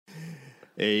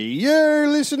Hey, you're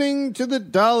listening to The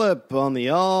Dollop on the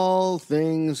All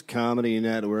Things Comedy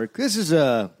Network. This is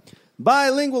a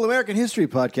bilingual American history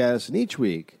podcast, and each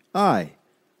week, I,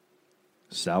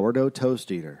 sourdough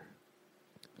toast eater,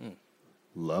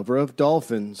 lover of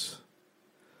dolphins,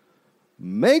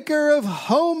 maker of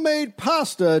homemade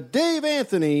pasta, Dave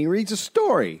Anthony, reads a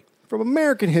story from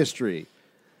American history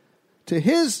to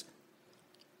his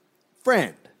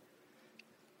friend,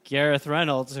 Gareth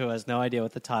Reynolds, who has no idea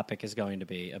what the topic is going to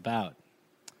be about.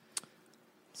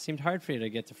 Seemed hard for you to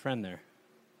get to friend there.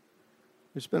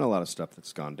 There's been a lot of stuff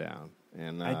that's gone down.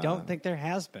 And I don't think there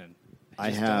has been. I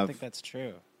just don't think that's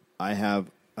true. I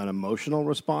have an emotional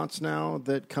response now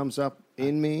that comes up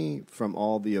in me from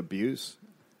all the abuse.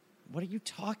 What are you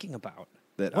talking about?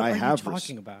 That what I are have you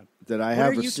talking about? That I what have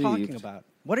are you received. talking about?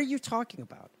 What are you talking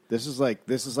about? This is like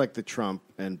the Trump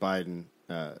and Biden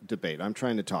debate. I'm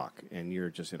trying to talk, and you're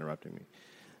just interrupting me.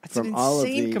 That's an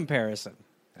insane comparison.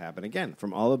 Happen again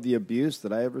from all of the abuse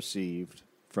that I have received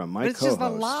from my but it's co-hosts. just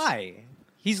a lie.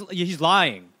 He's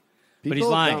lying. But he's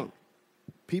lying.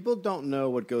 People don't know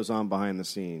what goes on behind the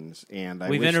scenes, and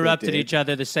We've interrupted each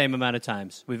other the same amount of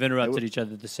times.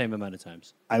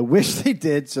 I wish they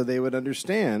did so they would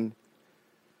understand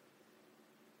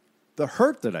the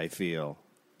hurt that I feel.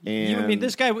 And I mean,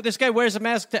 this guy wears a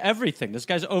mask to everything. This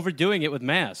guy's overdoing it with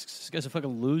masks. This guy's a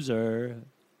fucking loser.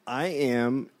 I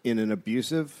am in an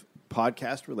abusive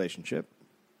podcast relationship,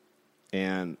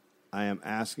 and I am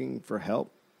asking for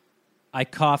help. I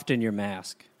coughed in your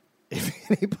mask. If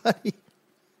anybody...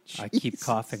 I keep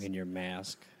coughing in your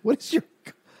mask. What is your...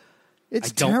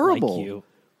 It's I don't terrible. like you.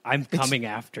 I'm coming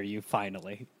after you,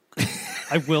 finally.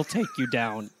 I will take you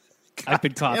down. I've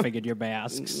been coughing in your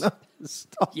masks. No,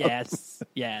 stop. Yes.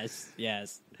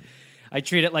 I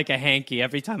treat it like a hanky.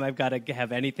 Every time I've got to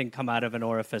have anything come out of an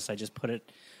orifice, I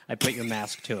put your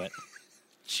mask to it.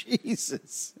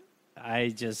 Jesus.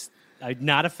 I'm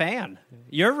not a fan.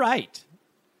 You're right.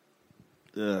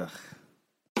 Ugh.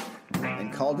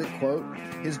 And called it, quote,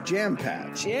 his jam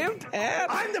pad. Jam pad?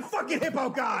 I'm the fucking hippo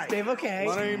guy. Dave, okay.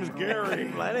 My name's Gary.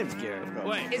 My name's Gary.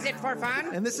 Wait, is it for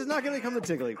fun? And this is not going to become the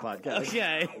Tiggly podcast.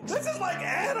 Okay. This is like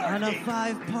anarchy. On a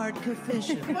 5-part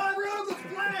coefficient. My room's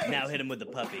aflame. Now hit him with the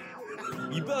puppy.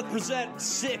 You both present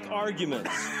sick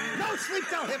arguments. No sleep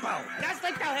till hippo. No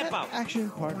sleep till hippo. Action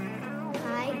partner.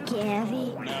 Hi,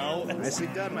 Gary. No. Nicely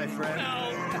done, my friend.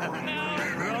 No.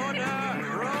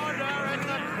 Rotor in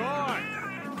the court. No.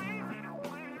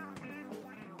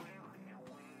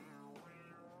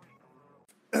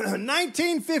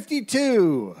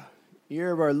 1952,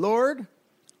 year of our Lord,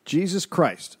 Jesus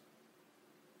Christ.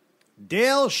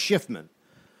 Dale Schiffman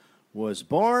was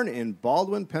born in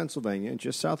Baldwin, Pennsylvania,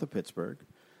 just south of Pittsburgh.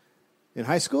 In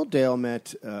high school, Dale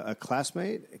met a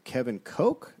classmate, Kevin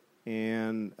Koch,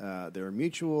 and their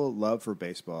mutual love for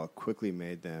baseball quickly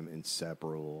made them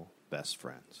inseparable best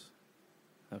friends.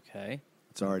 Okay.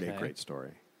 It's already a great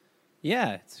story.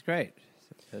 Yeah, it's great.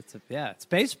 It's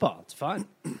baseball. It's fun.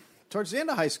 Towards the end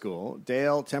of high school,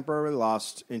 Dale temporarily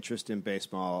lost interest in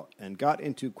baseball and got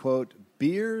into, quote,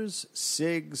 beers,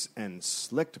 cigs, and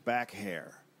slicked back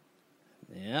hair.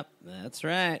 Yep, that's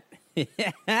right.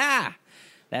 Yeah,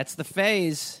 that's the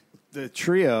phase. The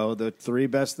trio, the three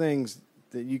best things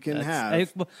that you can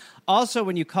have. Also,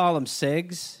 when you call them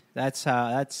cigs, that's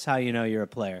how you know you're a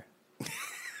player.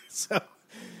 So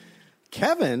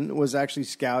Kevin was actually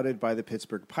scouted by the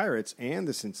Pittsburgh Pirates and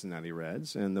the Cincinnati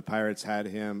Reds, and the Pirates had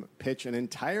him pitch an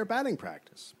entire batting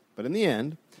practice. But in the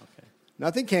end,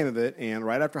 nothing came of it, and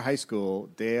right after high school,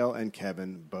 Dale and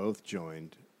Kevin both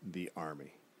joined the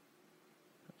Army.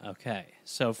 Okay,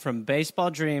 so from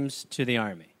baseball dreams to the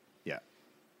Army. Yeah,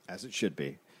 as it should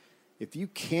be. If you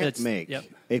can't make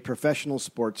a professional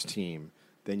sports team,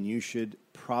 then you should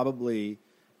probably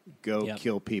go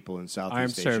kill people in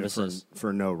Southeast Asia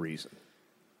for no reason.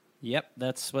 Yep,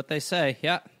 that's what they say.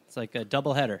 Yeah, it's like a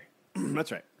doubleheader.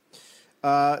 That's right.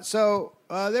 So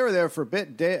they were there for a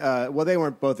bit. They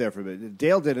weren't both there for a bit.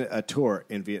 Dale did a tour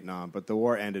in Vietnam, but the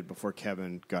war ended before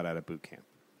Kevin got out of boot camp.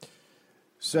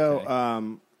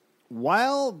 So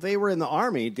while they were in the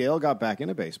Army, Dale got back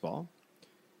into baseball,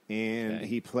 and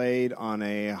he played on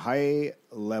a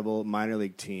high-level minor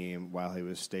league team while he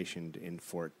was stationed in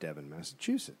Fort Devon,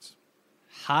 Massachusetts.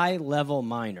 High-level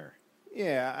minor.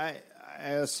 Yeah, I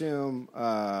assume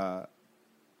AA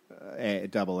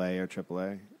or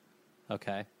AAA.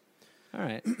 Okay. All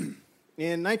right.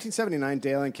 In 1979,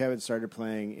 Dale and Kevin started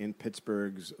playing in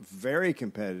Pittsburgh's very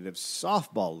competitive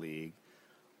softball league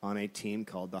on a team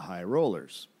called the High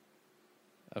Rollers.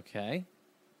 Okay.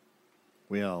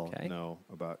 We all know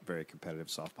about very competitive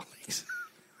softball leagues.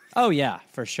 Oh, yeah,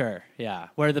 for sure. Yeah.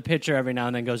 Where the pitcher every now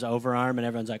and then goes overarm and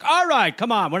everyone's like, all right,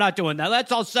 come on, we're not doing that.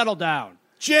 Let's all settle down.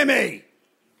 Jimmy!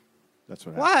 That's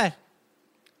what happened. What?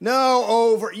 No,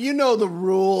 over. You know the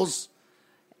rules.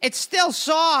 It's still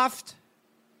soft.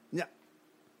 Yeah.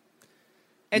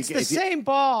 It's You- the if you- same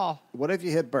ball. What if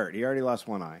you hit Bert? He already lost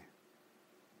one eye.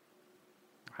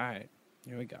 All right,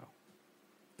 here we go.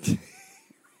 Here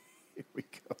we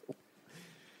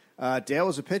go. Dale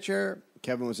was a pitcher.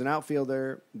 Kevin was an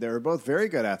outfielder. They were both very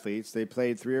good athletes. They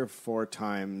played 3 or 4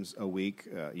 times a week,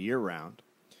 year-round.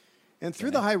 And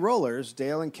through the high rollers,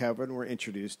 Dale and Kevin were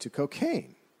introduced to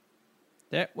cocaine.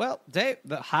 The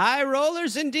high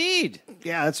rollers indeed.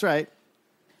 Yeah, that's right.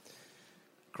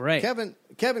 Great.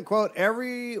 Kevin, quote,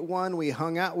 everyone we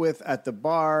hung out with at the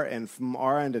bar and from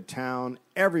our end of town,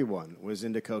 everyone was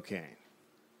into cocaine.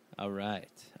 All right.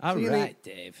 All So, right,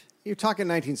 Dave. You're talking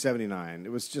 1979.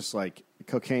 It was just like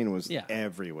cocaine was Yeah.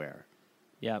 everywhere.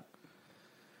 Yep.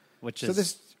 Which So is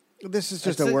this is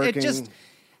just it's- a working. It just,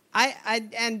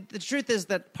 and the truth is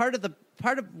that part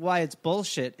of why it's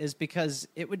bullshit is because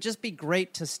it would just be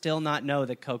great to still not know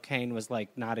that cocaine was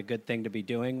like not a good thing to be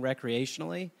doing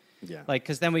recreationally. Yeah. Like,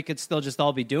 because then we could still just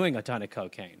all be doing a ton of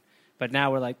cocaine. But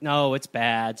now we're like, no, it's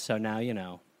bad. So now you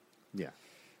know. Yeah.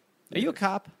 Are you a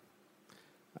cop?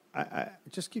 I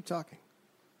just keep talking.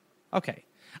 Okay.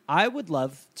 I would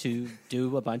love to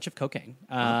do a bunch of cocaine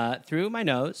through my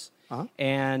nose. Uh-huh.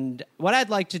 And what I'd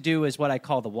like to do is what I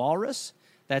call the walrus.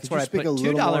 That's Could where you I speak put a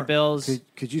little $2 more- bills.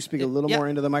 Could you speak a little Yeah. more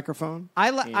into the microphone? I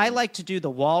like to do the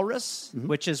walrus, Mm-hmm.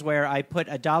 which is where I put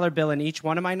a dollar bill in each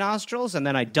one of my nostrils, and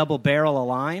then I double barrel a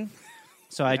line.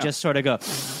 So I just sort of go,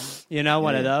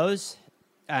 one of those.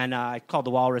 And I call the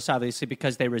walrus, obviously,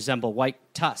 because they resemble white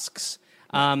tusks.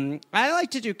 I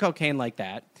like to do cocaine like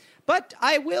that. But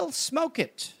I will smoke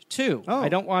it, too. Oh. I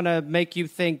don't want to make you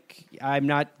think I'm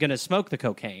not going to smoke the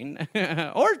cocaine.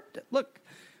 Or, look,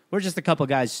 we're just a couple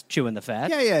guys chewing the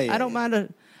fat. Yeah. I don't mind a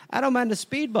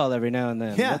speedball every now and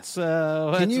then. Yeah. That's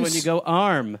Can you when you go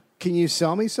arm. Can you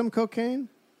sell me some cocaine?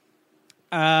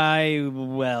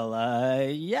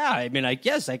 Yeah. I mean, I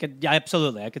guess I could. Yeah,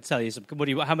 absolutely, I could sell you some.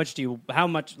 How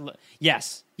much?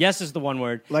 Yes. Yes is the one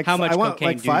word. How much I want cocaine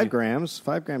like do you? 5 grams.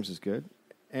 5 grams is good.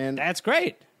 And That's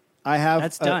great. I have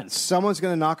that's done. Someone's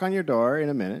going to knock on your door in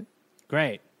a minute.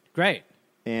 Great.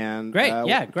 And Great,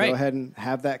 yeah, great. Go ahead and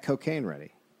have that cocaine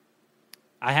ready.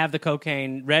 I have the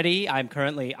cocaine ready. I'm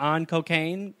currently on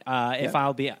cocaine. If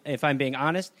I'm being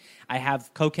honest, I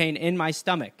have cocaine in my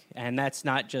stomach, and that's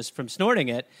not just from snorting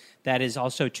it. That is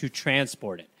also to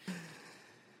transport it.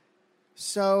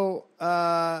 So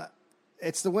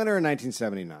it's the winter of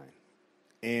 1979,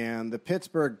 and the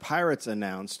Pittsburgh Pirates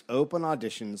announced open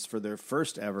auditions for their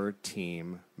first ever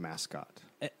team mascot.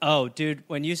 Oh, dude,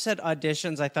 when you said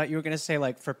auditions, I thought you were going to say,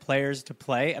 like, for players to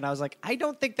play. And I was like, I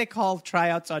don't think they call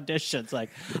tryouts auditions. Like,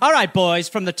 all right, boys,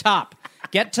 from the top,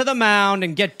 get to the mound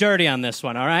and get dirty on this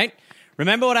one, all right?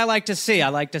 Remember what I like to see? I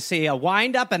like to see a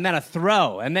wind-up and then a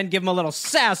throw, and then give them a little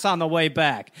sass on the way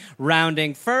back.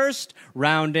 Rounding first,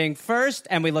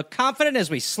 and we look confident as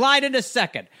we slide into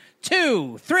second.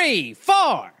 2, 3,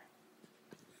 4.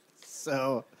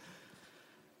 So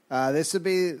this would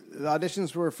be the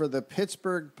auditions were for the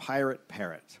Pittsburgh Pirate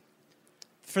Parrot.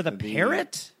 For the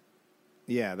parrot?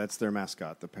 Yeah, that's their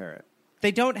mascot, the parrot.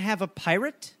 They don't have a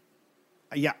pirate?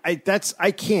 Yeah, I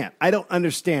can't. I don't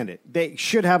understand it. They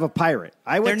should have a pirate.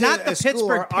 They're not the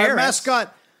Pittsburgh Our Pirates.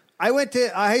 mascot. I went to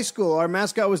high school. Our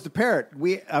mascot was the parrot.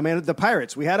 The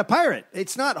Pirates. We had a pirate.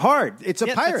 It's not hard. It's a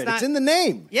Yeah, pirate. It's in the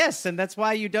name. Yes, and that's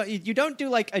why you don't do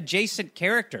like adjacent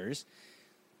characters.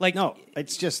 Like No,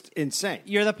 it's just insane.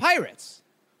 you're the pirates,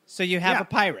 so you have Yeah. a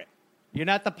pirate. You're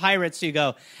not the pirates. So you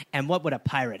go, and what would a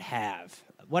pirate have?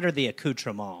 What are the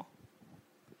accoutrements?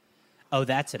 Oh,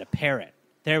 that's it, a parrot.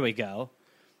 There we go.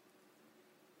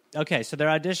 Okay, so they're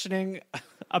auditioning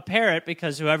a parrot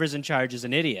because whoever's in charge is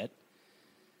an idiot.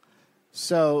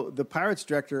 So the Pirates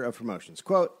director of promotions,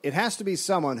 quote, it has to be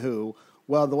someone who,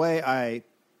 well, the way I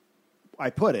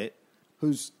put it,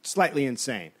 who's slightly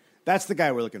insane. That's the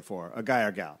guy we're looking for, a guy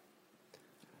or gal.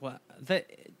 Well,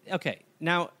 okay.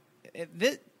 Now,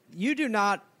 you do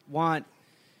not want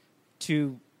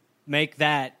to make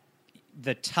that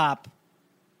the top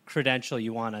credential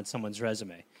you want on someone's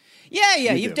resume. Yeah,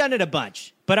 you've done it a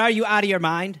bunch. But are you out of your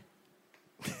mind?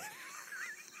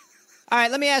 All right,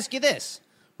 let me ask you this.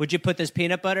 Would you put this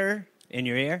peanut butter in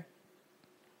your ear?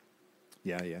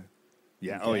 Yeah. Okay.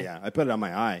 Oh, yeah. I put it on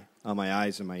my eye, on my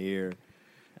eyes and my ear.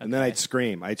 And then Okay. I'd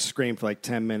scream. I'd scream for like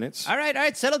 10 minutes. All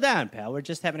right, settle down, pal. We're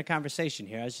just having a conversation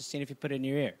here. I was just seeing if you put it in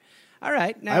your ear. All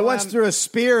right. Now, I once threw a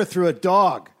spear through a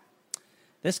dog.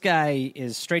 This guy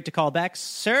is straight to callbacks.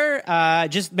 Sir,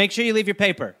 just make sure you leave your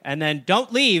paper. And then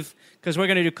don't leave, because we're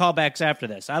going to do callbacks after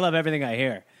this. I love everything I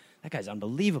hear. That guy's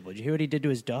unbelievable. Did you hear what he did to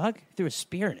his dog? He threw a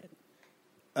spear in it.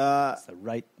 That's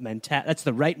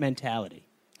the right mentality.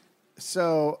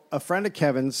 So a friend of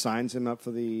Kevin's signs him up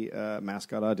for the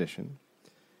mascot audition.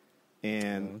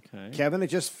 And Kevin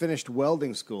had just finished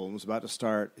welding school and was about to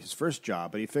start his first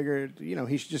job, but he figured,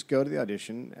 he should just go to the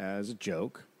audition as a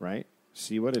joke, right?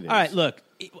 See what it is. All right, look,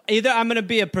 either I'm going to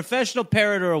be a professional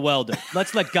parrot or a welder.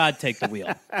 Let's let God take the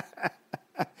wheel.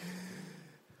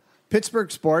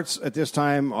 Pittsburgh sports at this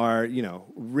time are,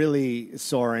 really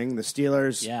soaring. The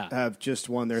Steelers Yeah. have just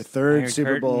won their third Iron Super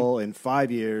Curtain. Bowl in 5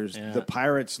 years. Yeah. The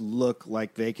Pirates look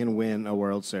like they can win a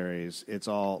World Series. It's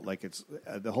all like it's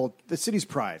the city's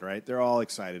pride, right? They're all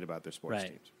excited about their sports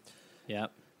Right. teams.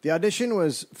 Yep. The audition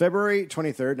was February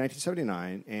 23rd,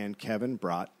 1979, and Kevin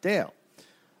brought Dale.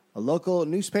 A local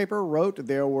newspaper wrote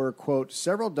there were, quote,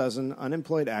 several dozen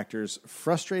unemployed actors,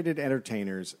 frustrated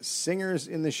entertainers, singers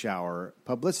in the shower,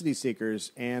 publicity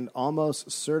seekers, and almost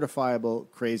certifiable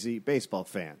crazy baseball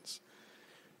fans.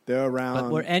 They're around.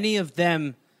 But were any of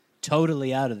them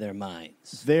totally out of their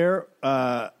minds? There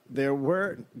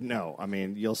were no. I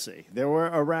mean, you'll see. There were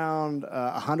around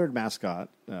 100 mascot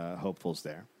hopefuls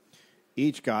there.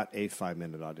 Each got a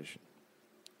 5-minute audition.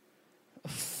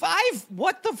 5?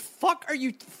 What the fuck are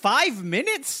you? 5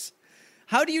 minutes?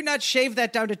 How do you not shave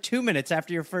that down to 2 minutes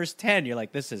after your first 10? You're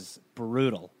like, this is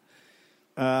brutal.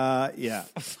 Yeah.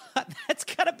 That's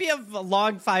got to be a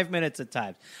long 5 minutes at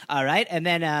times. All right. And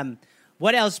then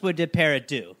what else would the parrot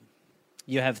do?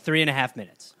 You have 3.5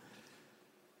 minutes.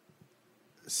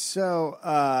 So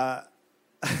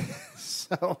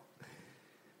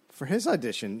for his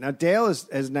audition, now Dale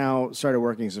has now started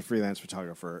working as a freelance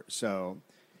photographer. So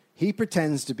he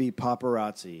pretends to be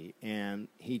paparazzi, and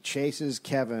he chases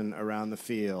Kevin around the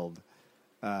field,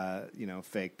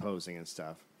 fake posing and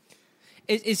stuff.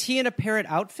 Is he in a parrot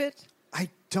outfit? I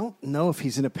don't know if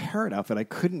he's in a parrot outfit. I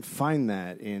couldn't find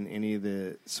that in any of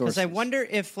the sources. Because I wonder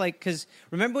if, because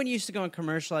remember when you used to go on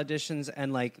commercial auditions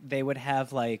and, they would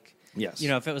have, Yes.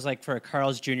 if it was, for a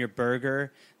Carl's Jr.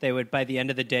 burger, they would, by the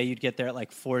end of the day, you'd get there at,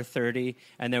 4:30,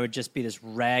 and there would just be this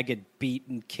ragged,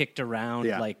 beaten, kicked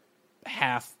around,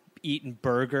 half-eaten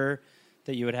burger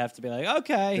that you would have to be like,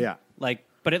 okay. Yeah.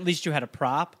 But at least you had a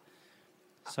prop.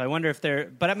 So I wonder if they're...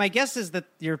 But my guess is that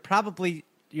you're probably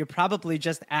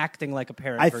just acting like a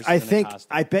parrot. I think,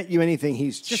 I bet you anything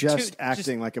he's just too-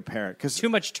 acting like a parrot. too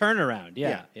much turnaround.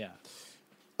 Yeah.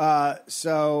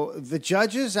 So the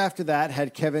judges after that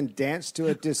had Kevin dance to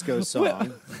a disco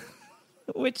song.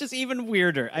 Which is even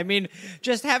weirder. I mean,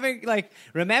 just having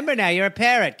remember now, you're a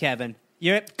parrot, Kevin.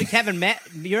 You're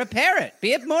a parrot.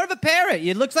 Be more of a parrot.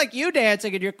 It looks like you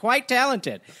dancing, and you're quite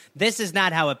talented. This is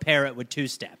not how a parrot would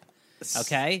two-step.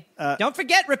 Okay? Don't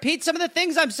forget, repeat some of the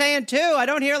things I'm saying, too. I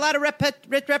don't hear a lot of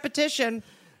repetition.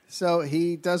 So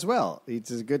he does well. He's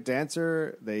a good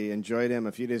dancer. They enjoyed him.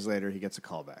 A few days later, he gets a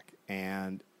callback,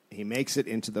 and he makes it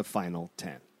into the final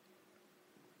 10.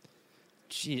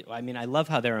 Gee, I mean, I love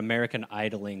how they're American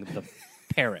Idoling the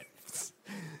parrot.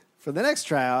 For the next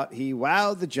tryout, he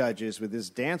wowed the judges with his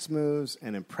dance moves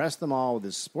and impressed them all with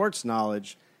his sports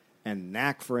knowledge and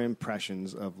knack for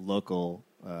impressions of local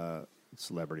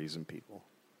celebrities and people.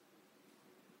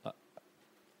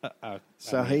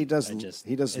 So he does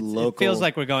local. It feels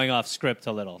like we're going off script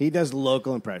a little. He does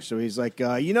local impressions. So he's like,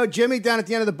 Jimmy down at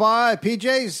the end of the bar at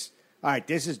PJ's? All right,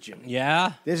 this is Jimmy.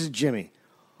 Yeah? This is Jimmy.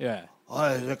 Yeah. Oh,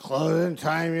 is it closing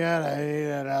time yet? I need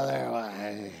another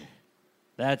one.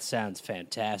 That sounds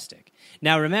fantastic.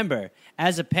 Now remember,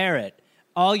 as a parrot,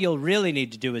 all you'll really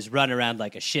need to do is run around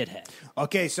like a shithead.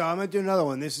 Okay, so I'm going to do another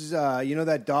one. This is,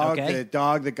 that dog, Okay. the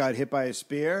dog that got hit by a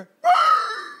spear?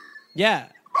 Yeah.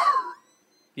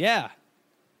 Yeah.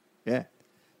 Yeah.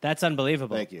 That's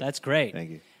unbelievable. Thank you. That's great.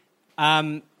 Thank you.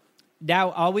 Now,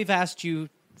 all we've asked you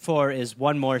for is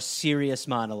one more serious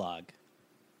monologue.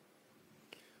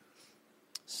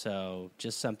 So,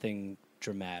 just something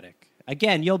dramatic.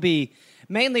 Again, you'll be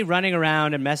mainly running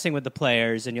around and messing with the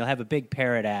players, and you'll have a big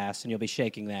parrot ass, and you'll be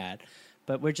shaking that.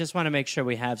 But we just want to make sure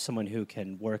we have someone who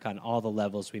can work on all the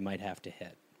levels we might have to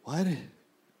hit. Why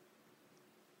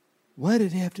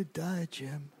did he have to die,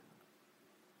 Jim?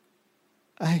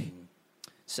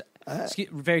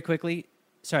 Very quickly,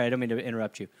 sorry, I don't mean to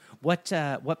interrupt you. What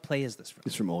play is this from?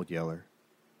 It's from Old Yeller.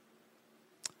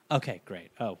 Okay,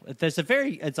 great. Oh,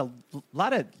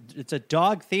 it's a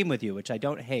dog theme with you, which I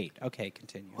don't hate. Okay,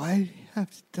 continue. Why did he have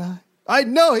to die? I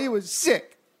know he was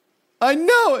sick. I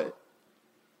know it.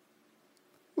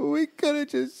 We could have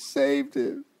just saved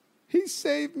him. He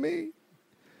saved me.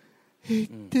 He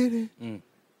did it.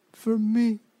 for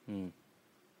me.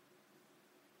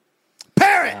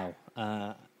 Parrot!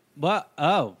 Wow.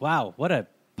 Wow. What a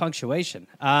punctuation.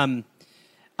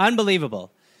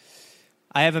 Unbelievable.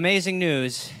 I have amazing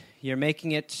news. You're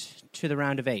making it to the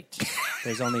round of 8.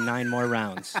 There's only 9 more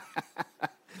rounds.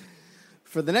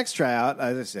 For the next tryout,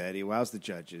 as I said, he wows the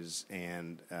judges,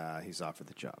 and he's offered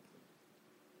the job.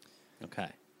 Okay.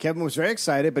 Kevin was very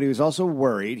excited, but he was also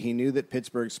worried. He knew that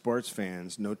Pittsburgh sports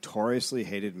fans notoriously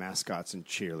hated mascots and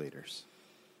cheerleaders.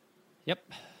 Yep.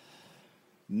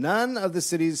 None of the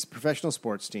city's professional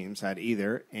sports teams had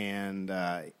either, and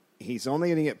he's only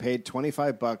going to get paid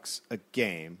 $25 a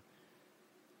game.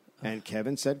 And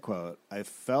Kevin said, quote, "I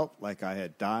felt like I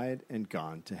had died and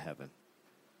gone to heaven."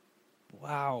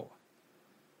 Wow.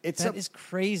 It's That is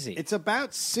crazy. It's about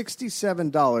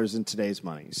 $67 in today's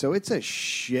money, so it's a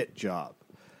shit job.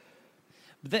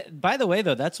 By the way,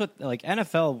 though, that's what like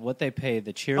NFL what they pay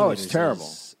the cheerleaders. Oh, it's terrible.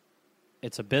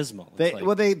 It's abysmal. They- It's like,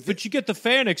 well, they- but you get the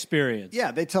fan experience.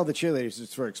 Yeah, they tell the cheerleaders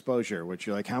it's for exposure, which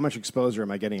you're like, how much exposure am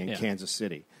I getting in Yeah. Kansas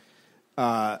City?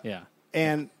 Yeah.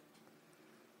 And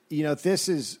you know, this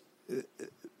is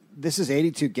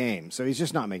 82 games, so he's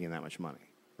just not making that much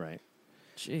money, right?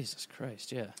 Jesus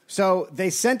Christ. Yeah. So they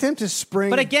sent him to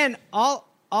spring. But again,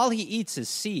 all he eats is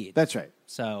seed. That's right.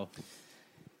 So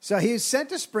So he was sent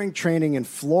to spring training in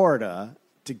Florida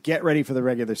to get ready for the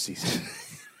regular season.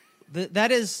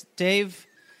 that is, Dave.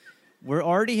 We're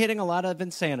already hitting a lot of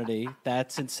insanity.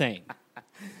 That's insane.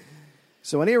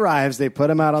 So when he arrives, they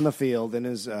put him out on the field in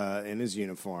his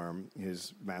uniform,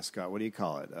 his mascot. What do you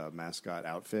call it? Mascot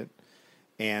outfit.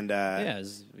 And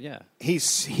Yeah.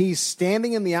 he's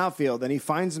standing in the outfield, and he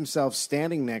finds himself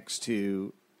standing next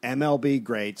to MLB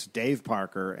greats Dave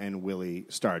Parker and Willie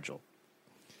Stargell.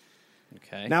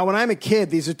 Okay. Now, when I'm a kid,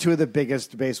 these are two of the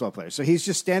biggest baseball players. So he's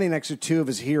just standing next to two of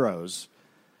his heroes,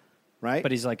 right?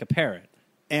 But he's like a parrot.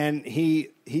 And he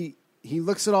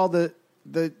looks at all the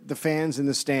fans in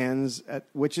the stands,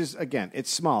 which is, again, it's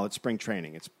small. It's spring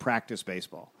training. It's practice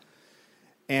baseball.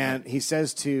 And he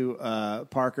says to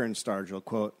Parker and Stargell,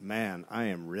 quote, "Man, I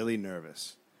am really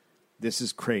nervous. This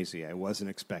is crazy. I wasn't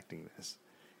expecting this."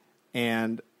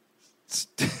 And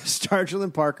Stargell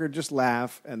and Parker just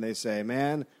laugh, and they say,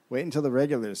 "Man, wait until the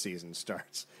regular season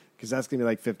starts, because that's going to be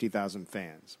like 50,000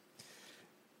 fans."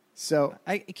 So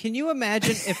Can you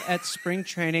imagine if at spring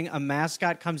training a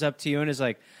mascot comes up to you and is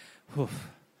like, "Whew,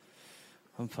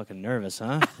 I'm fucking nervous,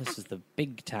 huh? This is the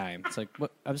big time." It's like,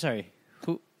 what? I'm sorry.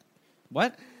 Who?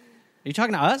 What? Are you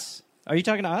talking to us? Are you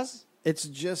talking to us? it's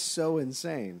just so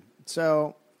insane.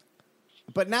 So,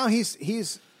 but now he's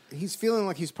feeling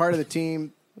like he's part of the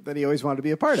team that he always wanted to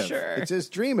be a part of. Sure. It's his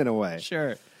dream in a way.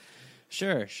 Sure.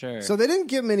 So they didn't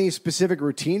give him any specific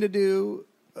routine to do.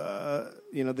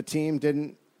 The team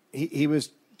didn't. He was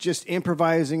just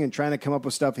improvising and trying to come up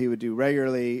with stuff he would do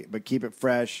regularly, but keep it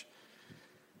fresh.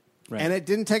 Right. And it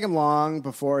didn't take him long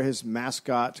before his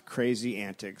mascot crazy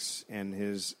antics and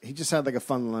he just had like a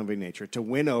fun, loving nature to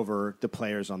win over the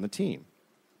players on the team.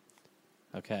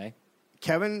 Okay.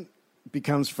 Kevin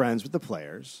becomes friends with the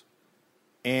players,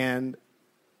 and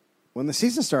when the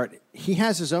season starts, he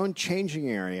has his own changing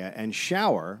area and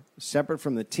shower separate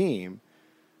from the team,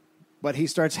 but he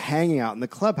starts hanging out in the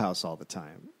clubhouse all the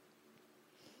time.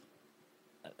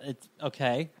 It's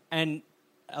okay. And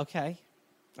okay.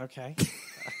 Okay.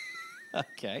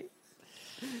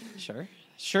 Sure.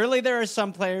 Surely there are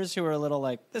some players who are a little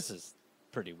like, this is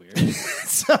pretty weird.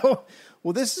 So,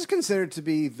 this is considered to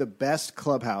be the best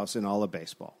clubhouse in all of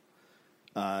baseball.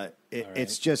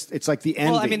 It's like the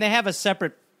envy. Well, I mean, they have a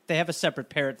separate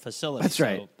parrot facility. That's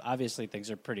right. So obviously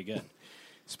things are pretty good.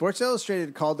 Sports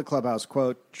Illustrated called the clubhouse,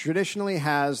 quote, "traditionally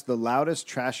has the loudest,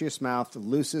 trashiest mouthed,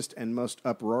 loosest, and most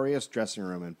uproarious dressing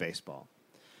room in baseball."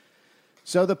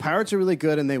 So the Pirates are really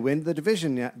good, and they win the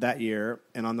division that year.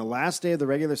 And on the last day of the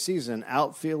regular season,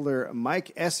 outfielder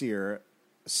Mike Essier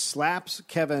slaps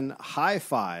Kevin high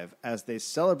five as they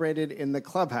celebrated in the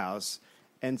clubhouse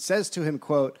and says to him,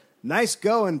 quote, "Nice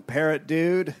going, parrot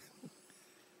dude."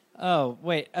 Oh,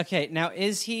 wait. Okay. Now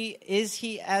is he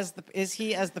as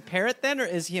the parrot then, or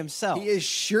is he himself? He is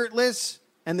shirtless,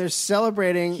 and they're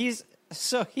celebrating. He's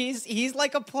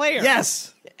like a player.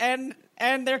 Yes.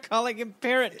 And they're calling him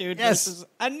Parrot Dude Yes. versus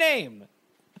a name.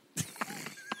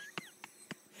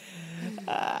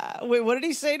 Wait, what did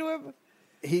he say to him?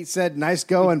 He said, "Nice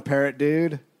going, parrot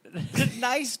dude."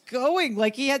 Nice going.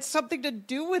 Like he had something to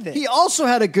do with it. He also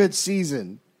had a good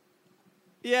season.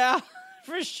 Yeah,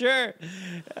 for sure.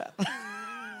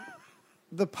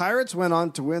 The Pirates went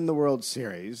on to win the World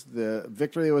Series. The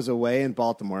victory was away in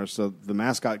Baltimore, so the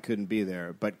mascot couldn't be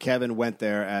there. But Kevin went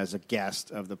there as a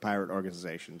guest of the Pirate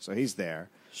organization, so he's there.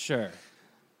 Sure.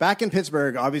 Back in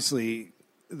Pittsburgh, obviously,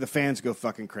 the fans go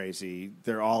fucking crazy.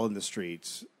 They're all in the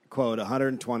streets. Quote,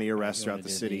 120 arrests throughout the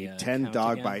do city, the, 10 count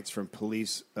dog again? bites from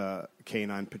police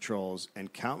canine patrols,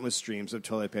 and countless streams of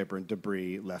toilet paper and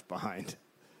debris left behind.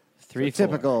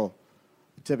 3-4.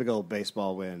 Typical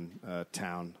baseball win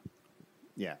town.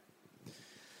 Yeah.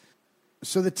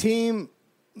 So the team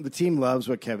loves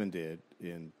what Kevin did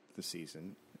in the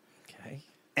season. Okay.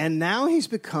 And now he's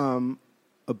become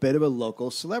a bit of a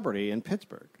local celebrity in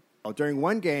Pittsburgh. During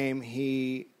one game,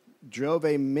 he drove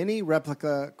a mini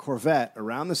replica Corvette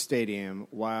around the stadium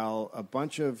while a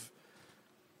bunch of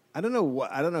I don't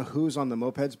know who's on the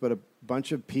mopeds, but a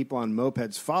bunch of people on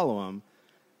mopeds follow him.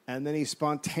 And then he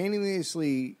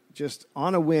spontaneously, just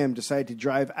on a whim, decided to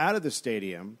drive out of the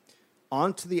stadium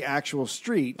onto the actual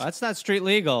street. Well, that's not street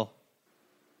legal.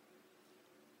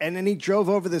 And then he drove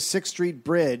over the 6th Street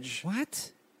Bridge.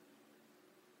 What?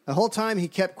 The whole time he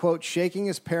kept, quote, shaking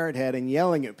his parrot head and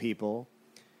yelling at people.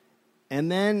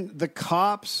 And then the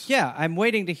cops... Yeah, I'm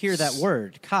waiting to hear that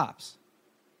word, cops.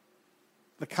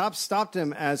 The cops stopped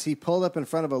him as he pulled up in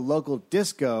front of a local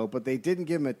disco, but they didn't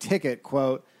give him a ticket,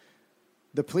 quote.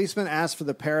 The policeman asked for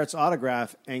the parrot's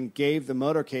autograph and gave the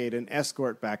motorcade an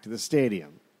escort back to the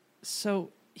stadium. So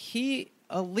he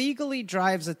illegally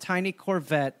drives a tiny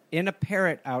Corvette in a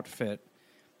parrot outfit.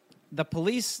 The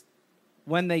police,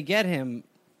 when they get him,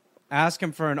 ask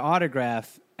him for an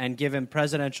autograph and give him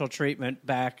presidential treatment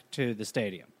back to the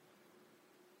stadium.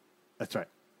 That's right.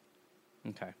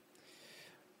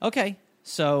 Okay.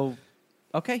 So,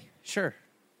 okay, sure.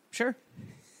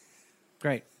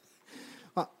 Great.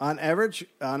 On average,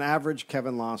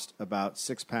 Kevin lost about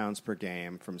 6 pounds per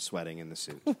game from sweating in the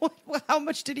suit. How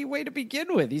much did he weigh to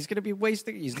begin with? He's going to be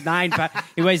wasting. He's 9 pounds.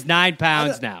 He weighs 9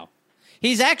 pounds now.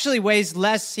 He's actually weighs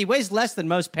less. He weighs less than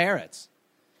most parrots.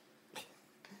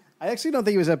 I actually don't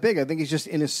think he was that big. I think he's just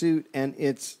in a suit, and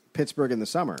it's Pittsburgh in the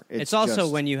summer. It's also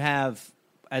when you have,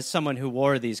 as someone who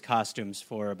wore these costumes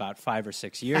for about 5 or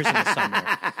 6 years in the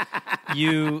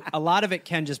summer, a lot of it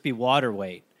can just be water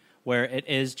weight, where it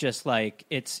is just like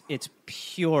it's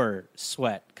pure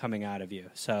sweat coming out of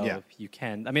you. So you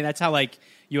can. I mean, that's how like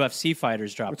UFC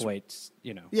fighters drop weights.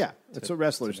 Yeah, that's what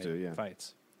wrestlers do. Yeah,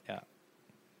 fights. Yeah.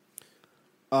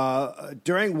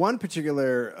 During one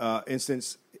particular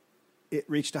instance, it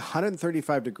reached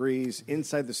 135 degrees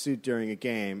inside the suit during a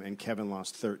game, and Kevin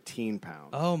lost 13 pounds.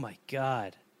 Oh, my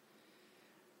God.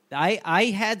 I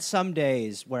had some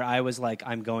days where I was like,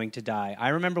 I'm going to die. I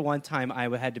remember one time I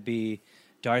had to be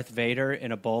Darth Vader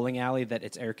in a bowling alley that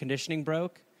its air conditioning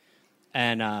broke,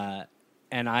 and I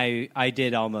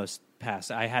did almost pass.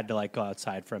 I had to like go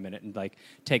outside for a minute and like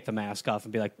take the mask off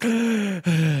and be like,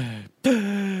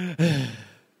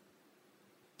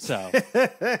 so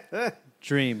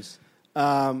dreams.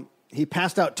 He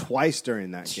passed out twice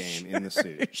during that game in the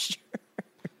suit. Sure.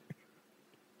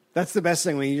 That's the best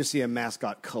thing when you just see a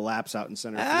mascot collapse out in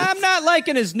center field. I'm not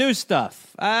liking his new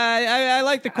stuff. I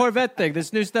like the Corvette thing.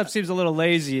 This new stuff seems a little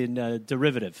lazy and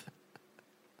derivative.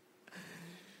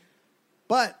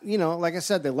 But, like I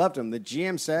said, they loved him. The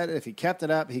GM said if he kept it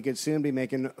up, he could soon be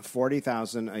making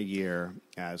 $40,000 a year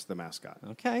as the mascot.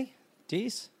 Okay.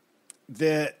 Dees.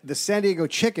 The San Diego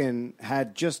Chicken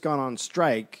had just gone on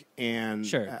strike and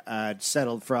Sure.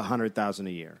 Settled for $100,000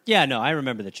 a year. Yeah, no, I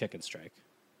remember the chicken strike.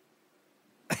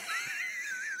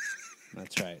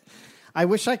 That's right. I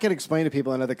wish I could explain to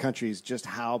people in other countries just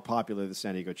how popular the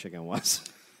San Diego Chicken was.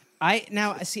 I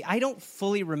don't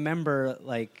fully remember,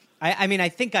 like, I mean, I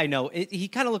think I know. He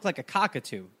kind of looked like a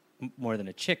cockatoo more than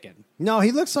a chicken. No,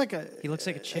 he looks like a... He looks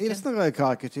like a chicken? He doesn't look like a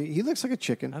cockatoo. He looks like a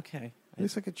chicken. Okay. He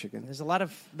looks like a chicken. There's a lot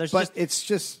of... But it's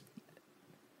just...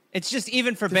 It's just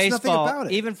even for There's nothing baseball. about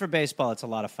it. Even for baseball, it's a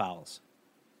lot of fouls.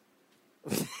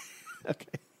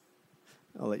 Okay.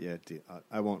 I'll let you...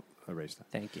 I won't erase that.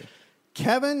 Thank you.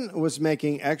 Kevin was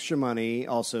making extra money,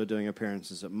 also doing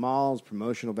appearances at malls,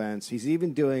 promotional events. He's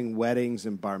even doing weddings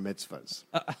and bar mitzvahs.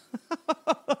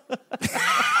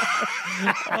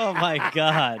 Oh, my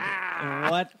God.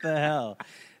 What the hell?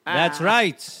 That's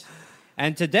right.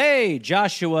 And today,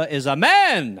 Joshua is a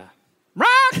man. Rock!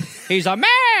 He's a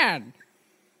man.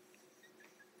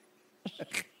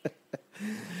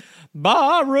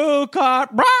 Baruch,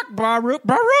 Baruch,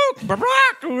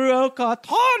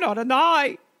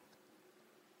 Adonai.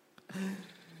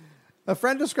 A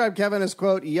friend described Kevin as,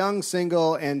 quote, young,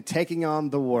 single, and taking on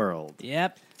the world.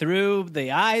 Yep, through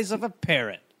the eyes of a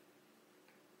parrot.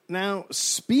 Now,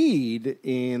 speed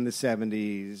in the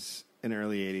 70s and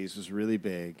early 80s was really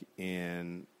big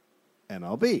in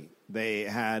MLB. They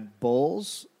had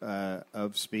bowls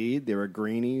of speed. There were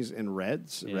greenies and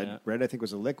reds. Yeah. Red, I think,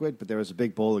 was a liquid, but there was a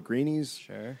big bowl of greenies.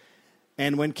 Sure.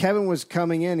 And when Kevin was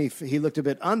coming in, he looked a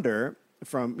bit under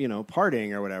from,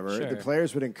 partying or whatever. Sure. The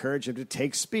players would encourage him to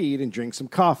take speed and drink some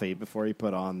coffee before he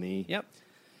put on the... Yep.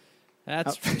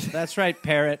 That's right,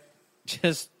 Parrot.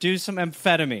 Just do some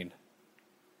amphetamine.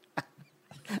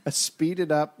 A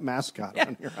speeded up mascot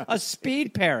on your A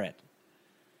speed parrot.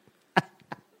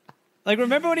 Like,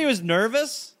 remember when he was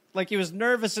nervous? Like, he was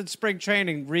nervous in spring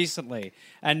training recently.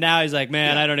 And now he's like,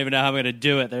 man, I don't even know how I'm going to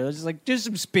do it. They're just like, do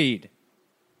some speed.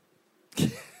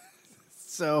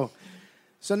 So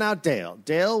now Dale.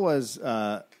 Dale was...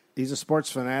 he's a sports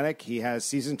fanatic. He has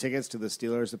season tickets to the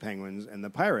Steelers, the Penguins, and the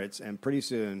Pirates. And pretty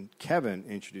soon, Kevin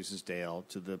introduces Dale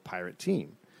to the Pirate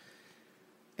team.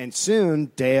 And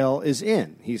soon, Dale is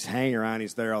in. He's hanging around.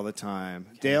 He's there all the time.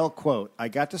 Okay. Dale, quote, I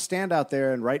got to stand out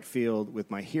there in right field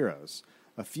with my heroes.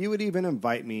 A few would even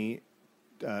invite me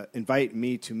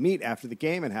to meet after the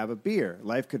game and have a beer.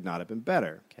 Life could not have been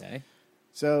better. Okay.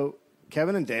 So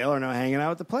Kevin and Dale are now hanging out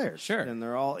with the players. Sure. And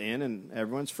they're all in, and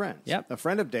everyone's friends. Yep. A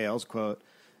friend of Dale's, quote,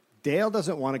 Dale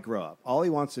doesn't want to grow up. All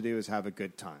he wants to do is have a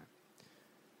good time.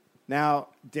 Now,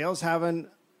 Dale's having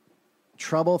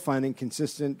trouble finding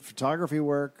consistent photography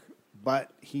work,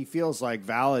 but he feels like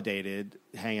validated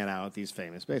hanging out with these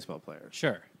famous baseball players.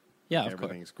 Sure. Yeah, of course.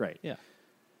 Everything's great. Yeah.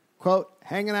 Quote,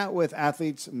 hanging out with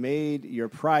athletes made your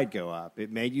pride go up.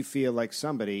 It made you feel like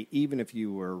somebody, even if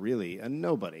you were really a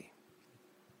nobody.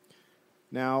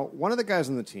 Now, one of the guys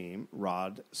on the team,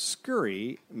 Rod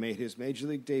Scurry, made his major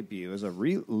league debut as a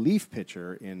relief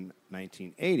pitcher in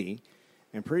 1980,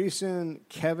 and pretty soon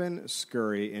Kevin,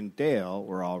 Scurry, and Dale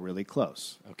were all really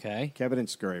close. Okay. Kevin and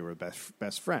Scurry were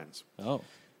best friends. Oh.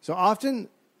 So often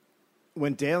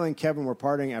when Dale and Kevin were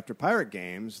partying after Pirate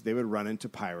games, they would run into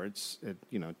Pirates at,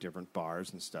 different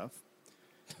bars and stuff.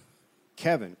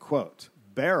 Kevin, quote,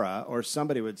 Berra or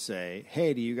somebody would say,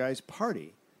 hey, do you guys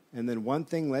party? And then one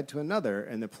thing led to another,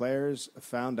 and the players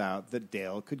found out that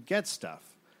Dale could get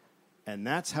stuff. And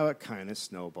that's how it kind of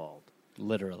snowballed.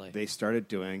 Literally. They started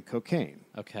doing cocaine.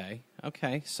 Okay.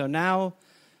 So now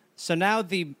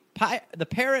the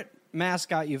parrot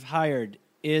mascot you've hired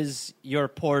is your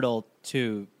portal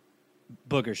to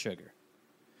Booger Sugar.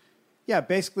 Yeah,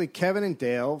 basically Kevin and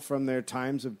Dale, from their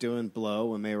times of doing blow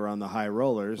when they were on the high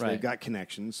rollers, Right. they've got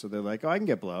connections. So they're like, oh, I can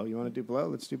get blow. You want to do blow?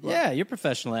 Let's do blow. Yeah, you're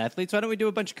professional athletes. Why don't we do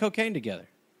a bunch of cocaine together?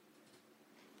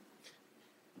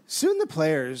 Soon the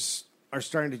players are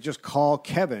starting to just call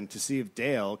Kevin to see if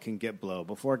Dale can get blow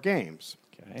before games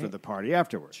for the party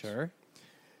afterwards. Sure.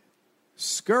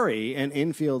 Scurry and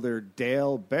infielder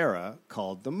Dale Berra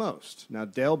called the most. Now,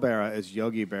 Dale Berra is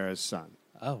Yogi Berra's son.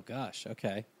 Oh, gosh.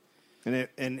 Okay.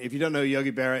 And if you don't know,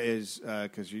 Yogi Berra is,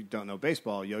 because you don't know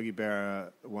baseball, Yogi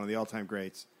Berra, one of the all-time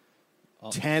greats,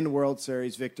 10 World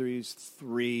Series victories,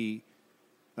 3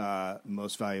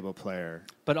 most valuable player.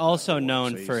 But also awards.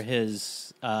 known So for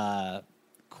his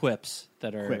quips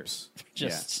that are Quips.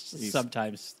 just Yeah. He's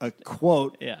sometimes. a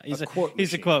quote. Yeah, he's a quote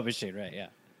he's a machine. quote machine, right? Yeah.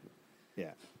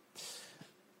 Yeah.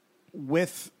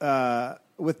 With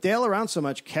Dale around so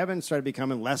much, Kevin started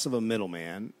becoming less of a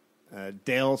middleman.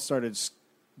 Dale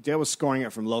was scoring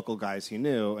it from local guys he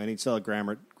knew, and he'd sell a gram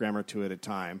or two at a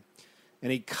time.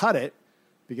 And he'd cut it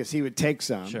because he would take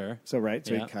some. Sure. So Yeah,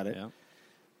 he'd cut it. Yeah.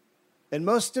 And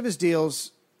most of his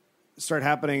deals started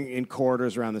happening in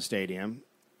corridors around the stadium,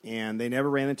 and they never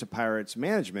ran into Pirates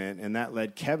management, and that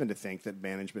led Kevin to think that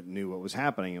management knew what was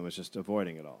happening and was just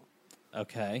avoiding it all.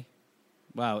 Okay.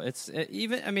 Wow.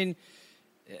 Even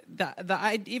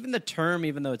the term,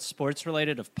 even though it's sports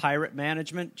related, of pirate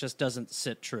management just doesn't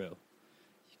sit true.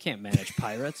 You can't manage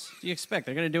pirates. What do you expect?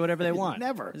 They're going to do whatever they want.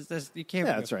 Never. You can't.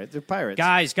 Yeah, that's right. They're pirates.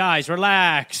 Guys,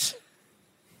 relax.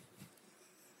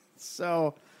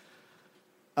 So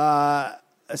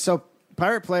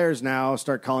pirate players now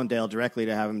start calling Dale directly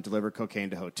to have him deliver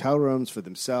cocaine to hotel rooms for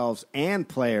themselves and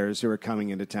players who are coming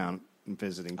into town and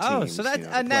visiting teams. Oh, so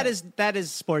to that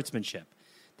is sportsmanship.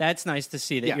 That's nice to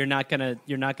see that Yeah. you're not gonna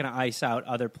ice out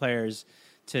other players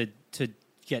to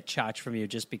get chotch from you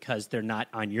just because they're not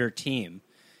on your team.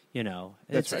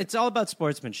 That's right. It's all about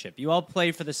sportsmanship. You all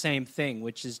play for the same thing,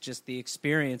 which is just the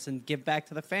experience and give back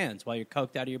to the fans while you're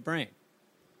coked out of your brain.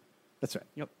 That's right.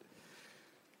 Yep.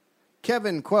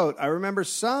 Kevin, quote, I remember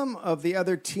some of the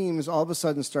other teams all of a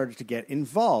sudden started to get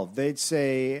involved. They'd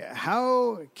say,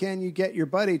 how can you get your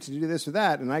buddy to do this or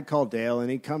that? And I'd call Dale, and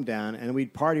he'd come down, and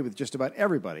we'd party with just about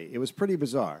everybody. It was pretty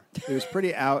bizarre. It was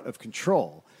pretty out of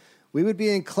control. We would be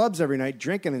in clubs every night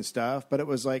drinking and stuff, but it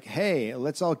was like, hey,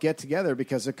 let's all get together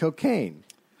because of cocaine.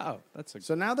 Oh, that's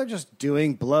So now they're just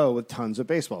doing blow with tons of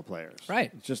baseball players.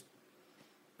 Right. It's just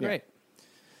yeah. great.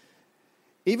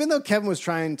 Even though Kevin was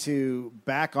trying to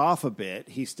back off a bit,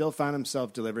 he still found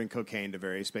himself delivering cocaine to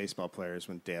various baseball players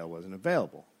when Dale wasn't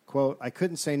available. Quote, I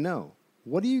couldn't say no.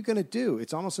 What are you going to do?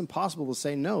 It's almost impossible to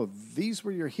say no. These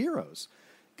were your heroes.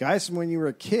 Guys from when you were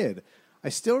a kid. I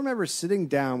still remember sitting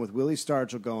down with Willie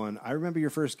Stargell going, I remember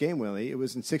your first game, Willie. It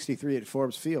was in 63 at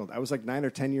Forbes Field. I was like 9 or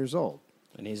 10 years old.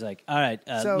 And he's like, all right,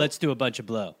 let's do a bunch of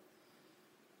blow.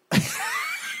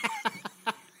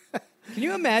 Can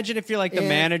you imagine if you're like the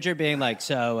manager being like,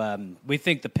 so we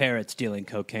think the parrot's dealing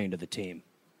cocaine to the team.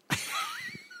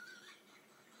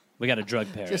 We got a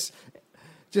drug parrot.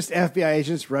 Just FBI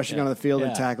agents rushing onto the field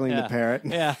and tackling the parrot.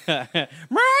 Yeah.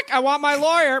 Mark, I want my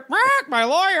lawyer. Mark, my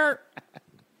lawyer.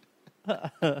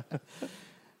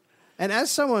 And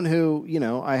as someone who,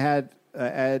 I had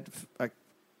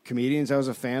comedians I was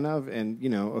a fan of, and,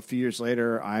 a few years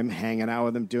later, I'm hanging out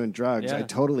with them doing drugs. Yeah. I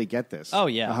totally get this. Oh,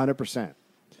 yeah. 100%.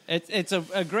 It's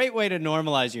a great way to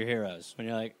normalize your heroes when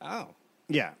you're like, oh,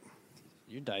 Yeah.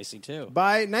 you're dicey too.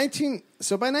 By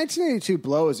 1982,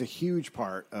 blow is a huge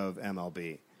part of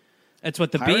MLB. That's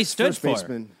what the B Pirates stood first for.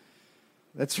 Baseman,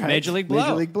 that's right. Major League Blow.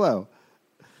 Major League Blow.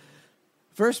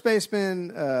 First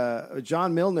baseman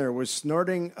John Milner was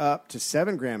snorting up to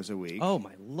 7 grams a week. Oh,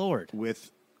 my Lord.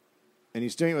 And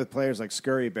he's doing it with players like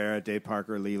Scurry, Barrett, Dave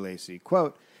Parker, Lee Lacy.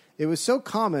 Quote, it was so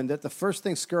common that the first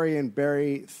thing Scurry and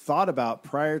Barry thought about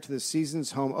prior to the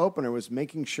season's home opener was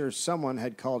making sure someone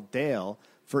had called Dale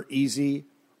for easy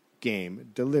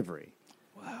game delivery.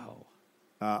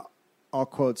 Wow. All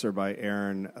quotes are by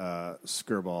Aaron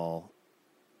Skirball,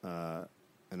 and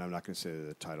I'm not going to say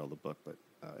the title of the book, but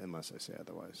unless I say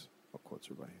otherwise, all quotes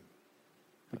are by him.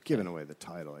 But giving away the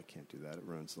title, I can't do that. It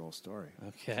ruins the whole story.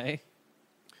 Okay.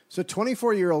 So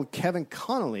 24-year-old Kevin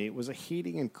Connolly was a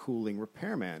heating and cooling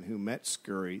repairman who met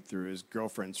Scurry through his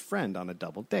girlfriend's friend on a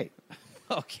double date.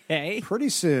 Okay. Pretty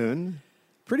soon,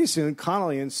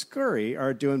 Connolly and Scurry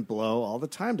are doing blow all the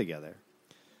time together.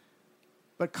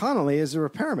 But Connolly is a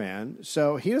repairman,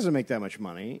 so he doesn't make that much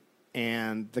money,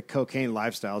 and the cocaine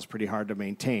lifestyle is pretty hard to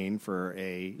maintain for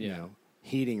a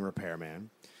heating repairman.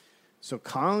 So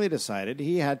Connolly decided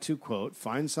he had to, quote,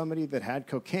 find somebody that had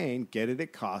cocaine, get it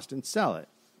at cost, and sell it.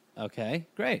 Okay.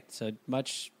 Great. So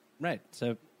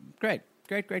great.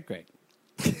 Great.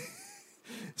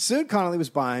 Soon Connolly was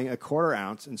buying a quarter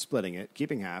ounce and splitting it,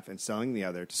 keeping half, and selling the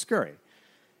other to Scurry.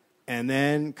 And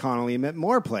then Connolly met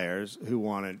more players who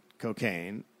wanted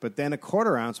cocaine, but then a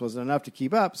quarter ounce wasn't enough to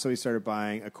keep up, so he started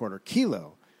buying a quarter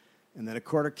kilo. And then a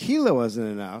quarter kilo wasn't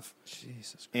enough.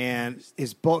 Jesus Christ. And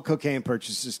his bulk cocaine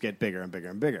purchases get bigger and bigger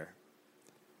and bigger.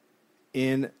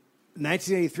 In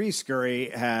 1983, Scurry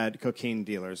had cocaine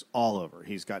dealers all over.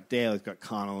 He's got Dale, he's got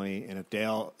Connolly, and if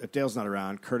Dale's not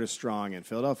around, Curtis Strong in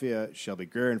Philadelphia, Shelby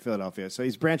Greer in Philadelphia. So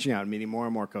he's branching out and meeting more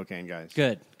and more cocaine guys.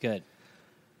 Good.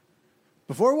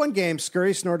 Before one game,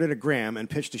 Scurry snorted a gram and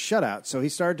pitched a shutout, so he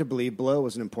started to believe blow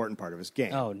was an important part of his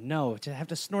game. Oh, no. To have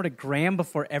to snort a gram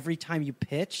before every time you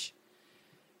pitch?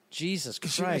 Jesus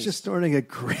Christ. Just snorting a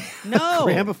gram, No. a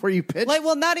gram before you pitch?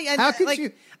 How could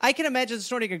you? I can imagine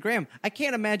snorting a gram. I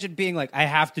can't imagine being like, I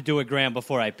have to do a gram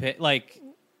before I pitch. Like,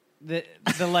 the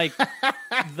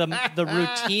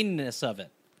routineness of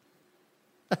it.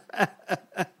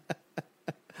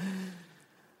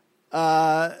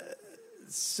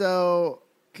 So,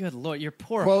 good Lord, your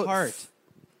poor quote, heart.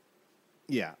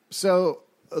 Yeah. So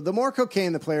the more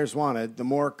cocaine the players wanted, the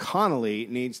more Connolly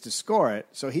needs to score it.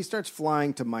 So he starts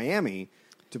flying to Miami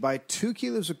to buy 2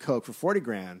 kilos of coke for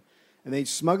 $40,000, and they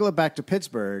smuggle it back to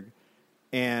Pittsburgh.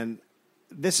 And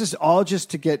this is all just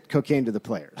to get cocaine to the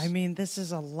players. I mean, this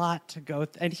is a lot to go.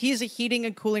 And he's a heating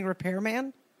and cooling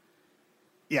repairman?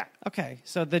 Yeah. Okay.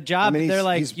 So the job, they're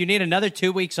like, you need another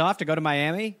 2 weeks off to go to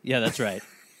Miami? Yeah, that's right.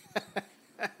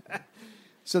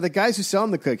 So the guys who sell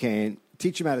him the cocaine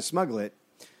teach him how to smuggle it.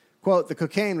 Quote, the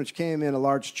cocaine, which came in a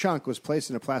large chunk, was placed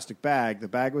in a plastic bag. The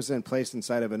bag was then placed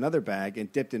inside of another bag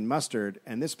and dipped in mustard,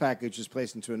 and this package was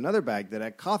placed into another bag that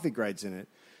had coffee grinds in it.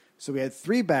 So we had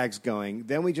 3 bags going.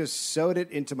 Then we just sewed it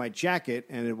into my jacket,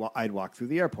 and I'd walk through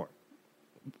the airport.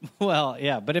 Well,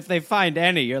 yeah, but if they find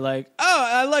any, you're like, oh,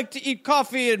 I like to eat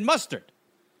coffee and mustard.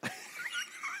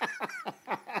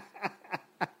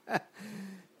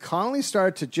 Connolly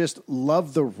started to just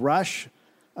love the rush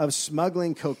of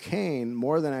smuggling cocaine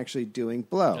more than actually doing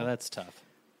blow. Oh, that's tough.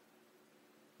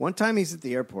 One time he's at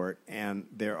the airport, and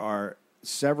there are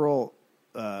several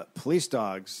police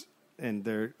dogs and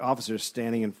their officers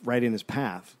standing right in his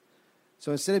path.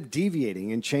 So instead of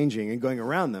deviating and changing and going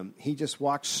around them, he just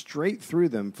walked straight through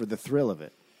them for the thrill of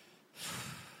it.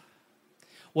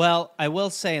 Well, I will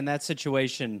say in that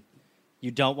situation,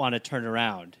 you don't want to turn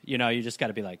around. You know, you just got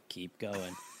to be like, keep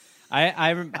going. I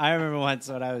remember once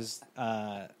when I was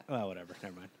well, whatever.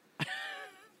 Never mind.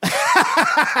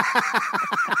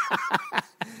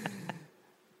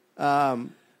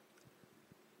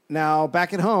 Now,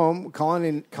 back at home,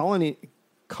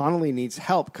 Connolly needs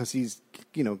help because he's,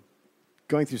 going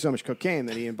through so much cocaine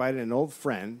that he invited an old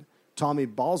friend, Tommy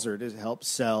Balzer, to help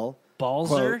sell.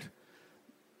 Balzer? Quote,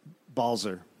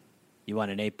 Balzer. You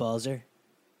want an 8 Balzer?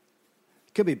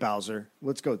 Could be Bowser.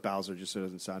 Let's go with Bowser just so it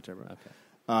doesn't sound terrible. Okay.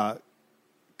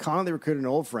 Connolly recruited an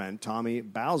old friend, Tommy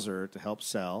Bowser, to help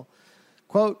sell.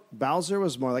 Quote, Bowser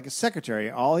was more like a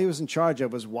secretary. All he was in charge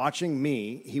of was watching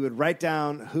me. He would write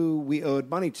down who we owed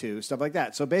money to, stuff like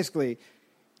that. So basically,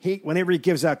 whenever he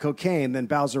gives out cocaine, then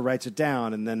Bowser writes it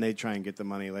down, and then they try and get the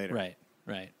money later. Right.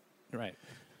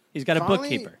 He's got a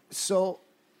bookkeeper. So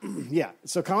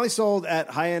Connolly sold at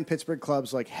high-end Pittsburgh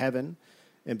clubs like Heaven,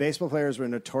 and baseball players were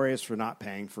notorious for not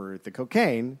paying for the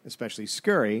cocaine, especially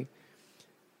Scurry.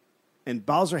 And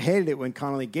Bowser hated it when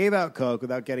Connolly gave out coke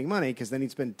without getting money because then he'd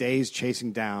spend days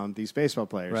chasing down these baseball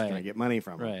players trying to get money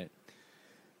from them. Right.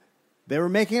 They were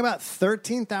making about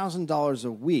 $13,000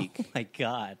 a week. Oh, my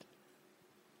God.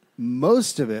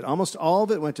 Most of it, almost all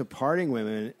of it, went to partying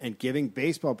women and giving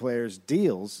baseball players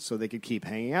deals so they could keep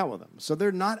hanging out with them. So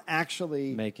they're not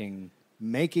actually making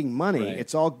money. Right.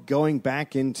 It's all going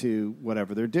back into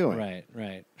whatever they're doing.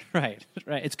 Right.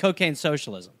 It's cocaine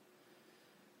socialism.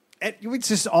 And it's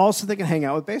just all so they can hang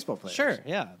out with baseball players. Sure,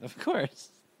 yeah, of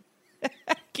course.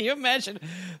 Can you imagine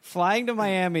flying to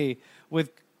Miami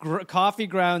with coffee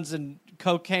grounds and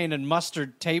cocaine and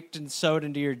mustard taped and sewed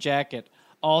into your jacket,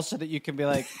 all so that you can be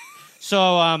like,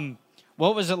 so,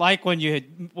 what was it like when you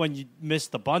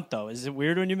missed the bunt, though? Is it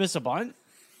weird when you miss a bunt?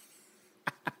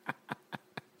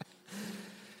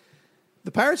 The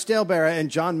Pirates' Dale Barra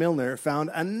and John Milner found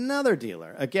another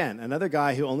dealer. Again, another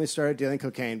guy who only started dealing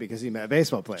cocaine because he met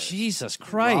baseball players. Jesus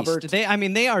Christ.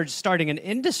 They are starting an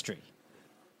industry.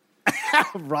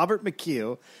 Robert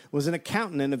McHugh was an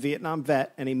accountant and a Vietnam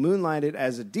vet, and he moonlighted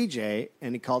as a DJ,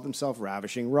 and he called himself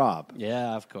Ravishing Rob.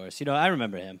 Yeah, of course. I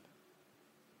remember him.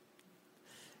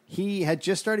 He had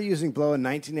just started using blow in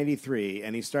 1983,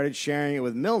 and he started sharing it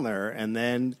with Milner and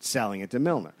then selling it to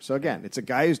Milner. So, again, it's a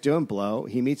guy who's doing blow.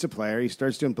 He meets a player. He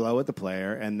starts doing blow with the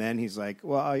player, and then he's like,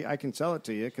 well, I can sell it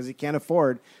to you because he can't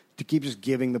afford to keep just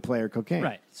giving the player cocaine.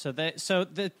 Right. So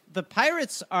the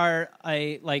Pirates are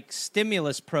a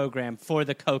stimulus program for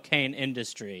the cocaine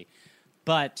industry,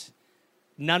 but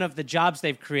none of the jobs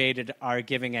they've created are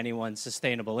giving anyone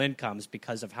sustainable incomes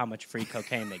because of how much free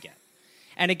cocaine they get.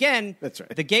 And again, that's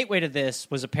right. The gateway to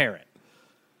this was a parrot.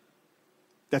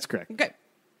 That's correct. Okay.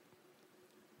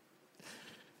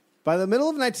 By the middle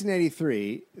of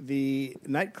 1983, the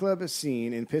nightclub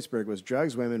scene in Pittsburgh was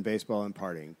drugs, women, baseball, and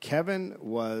partying. Kevin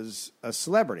was a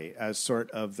celebrity as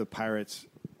sort of the Pirates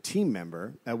team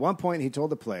member. At one point, he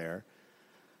told the player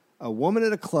a woman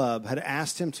at a club had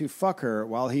asked him to fuck her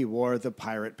while he wore the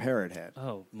pirate parrot head.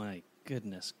 Oh, my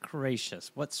goodness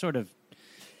gracious. What sort of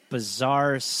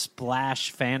bizarre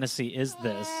splash fantasy is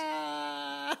this?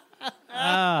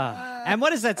 And what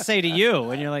does that say to you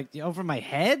when you're like, over my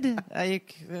head?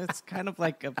 It's kind of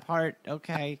like a part.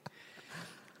 Okay.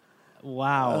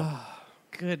 Wow.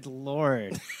 Good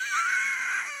Lord.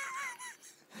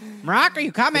 Brock, are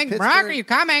you coming? Brock, are you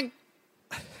coming?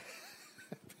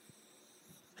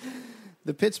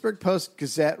 The Pittsburgh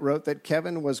Post-Gazette wrote that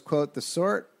Kevin was, quote, the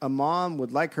sort a mom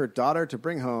would like her daughter to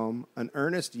bring home, an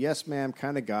earnest yes ma'am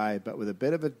kind of guy, but with a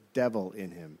bit of a devil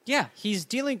in him. Yeah, he's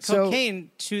dealing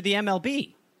cocaine to the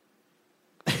MLB.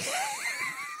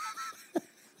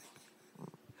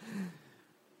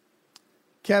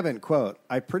 Kevin, quote,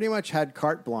 I pretty much had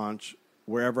carte blanche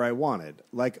wherever I wanted.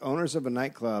 Like owners of a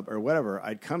nightclub or whatever,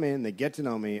 I'd come in, they'd get to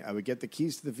know me, I would get the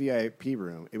keys to the VIP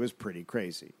room. It was pretty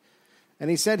crazy. And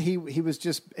he said he was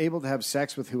just able to have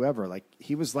sex with whoever. Like,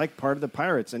 he was like part of the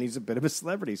Pirates, and he's a bit of a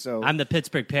celebrity. So I'm the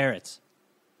Pittsburgh Parrots.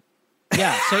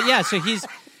 So he's...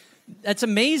 That's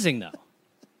amazing, though.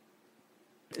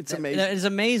 It's amazing. That is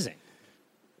amazing.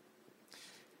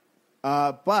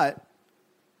 But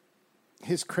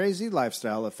his crazy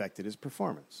lifestyle affected his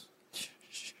performance.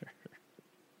 Sure.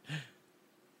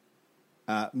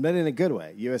 But in a good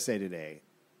way. USA Today,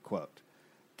 quote,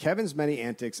 Kevin's many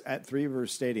antics at Three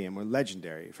Rivers Stadium were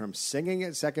legendary, from singing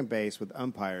at second base with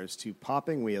umpires to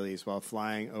popping wheelies while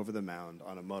flying over the mound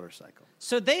on a motorcycle.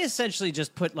 So they essentially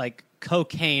just put,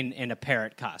 cocaine in a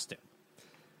parrot costume.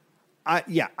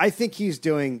 I think he's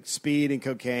doing speed and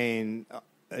cocaine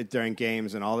during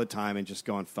games and all the time and just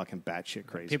going fucking batshit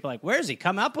crazy. People are like, where does he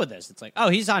come up with this? It's like, oh,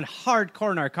 he's on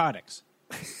hardcore narcotics.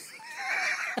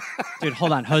 Dude,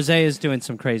 hold on. Jose is doing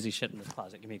some crazy shit in the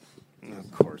closet. Give me...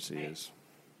 Of course he is.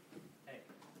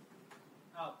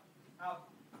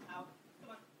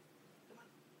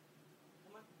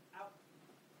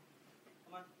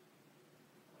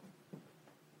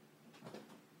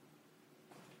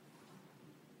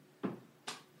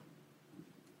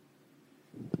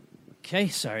 Okay,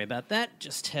 sorry about that.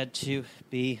 Just had to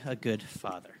be a good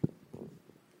father.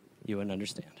 You wouldn't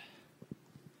understand.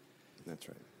 That's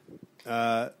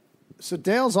right. So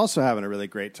Dale's also having a really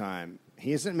great time.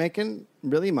 He isn't making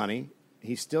really money.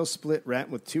 He still split rent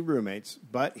with 2 roommates,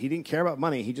 but he didn't care about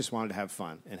money. He just wanted to have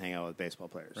fun and hang out with baseball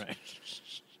players. Right.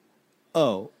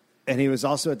 Oh, and he was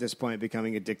also at this point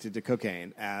becoming addicted to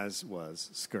cocaine, as was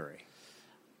Scurry.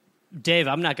 Dave,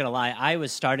 I'm not going to lie. I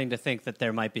was starting to think that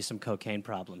there might be some cocaine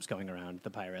problems going around the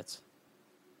Pirates.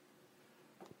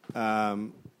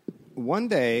 One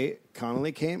day,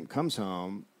 Connolly comes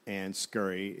home, and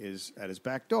Scurry is at his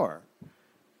back door.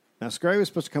 Now, Scurry was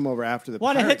supposed to come over after the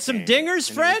Want to Pirate hit some game, dingers,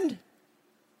 and friend?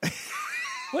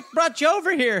 What brought you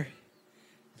over here?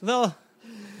 You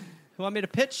want me to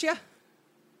pitch you?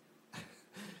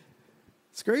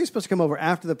 Scurry was supposed to come over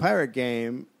after the Pirate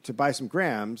game to buy some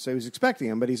grams, so he was expecting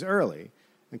him, but he's early.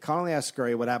 And Connolly asked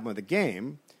Scurry what happened with the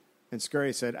game, and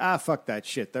Scurry said, fuck that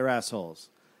shit, they're assholes.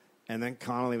 And then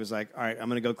Connolly was like, all right, I'm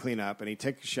going to go clean up, and he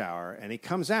takes a shower, and he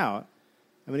comes out.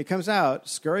 And when he comes out,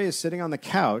 Scurry is sitting on the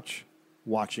couch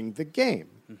watching the game,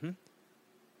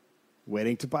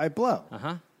 waiting to buy blow.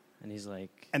 Uh-huh. And he's like...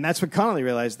 And that's when Connolly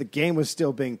realized the game was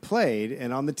still being played.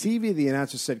 And on the TV, the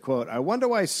announcer said, quote, I wonder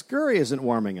why Scurry isn't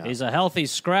warming up. He's a healthy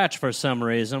scratch for some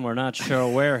reason. We're not sure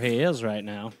where he is right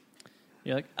now.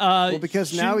 You're like, well,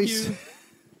 because now shouldn't he's... you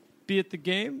be at the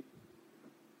game?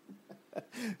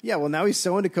 Yeah, well, now he's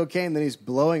so into cocaine that he's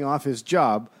blowing off his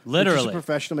job. Which is Literally. a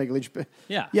professional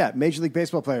Yeah. Major League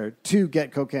Baseball player to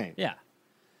get cocaine. Yeah.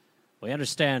 We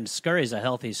understand Scurry's a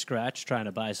healthy scratch trying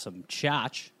to buy some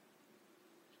chotch.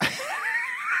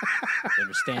 We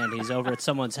understand he's over at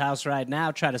someone's house right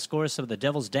now trying to score some of the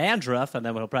Devil's dandruff, and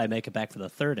then he'll probably make it back for the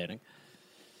 3rd inning.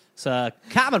 It's a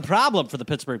common problem for the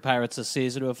Pittsburgh Pirates this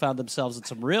season, who have found themselves in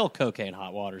some real cocaine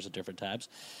hot waters at different times.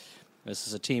 This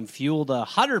is a team fueled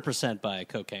 100% by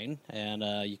cocaine,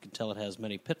 and you can tell it has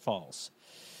many pitfalls.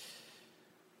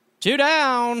 2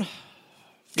 down.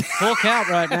 Full count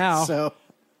right now. So,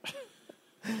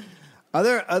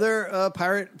 other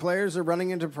Pirate players are running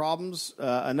into problems.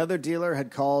 Another dealer had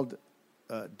called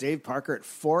Dave Parker at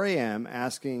 4 a.m.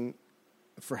 asking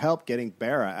for help getting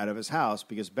Berra out of his house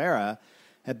because Berra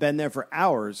had been there for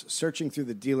hours searching through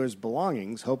the dealer's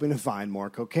belongings, hoping to find more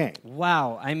cocaine.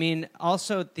 Wow. I mean,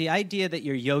 also, the idea that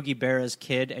you're Yogi Berra's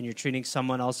kid and you're treating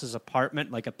someone else's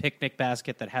apartment like a picnic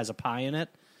basket that has a pie in it,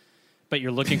 but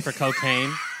you're looking for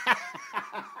cocaine.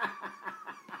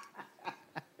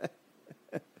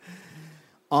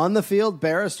 On the field,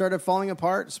 Berra started falling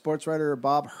apart. Sports writer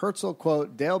Bob Herzl,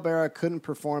 quote, Dale Berra couldn't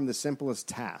perform the simplest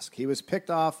task. He was picked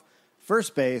off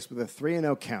first base with a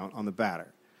 3-0 count on the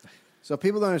batter. So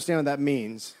people don't understand what that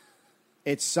means.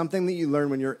 It's something that you learn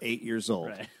when you're 8 years old.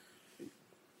 Right.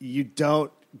 You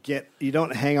don't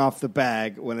hang off the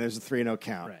bag when there's a 3-0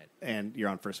 count Right. and you're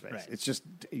on first base. Right. It's just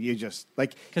you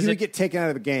would get taken out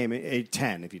of the game at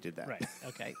 10 if you did that. Right.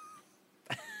 Okay.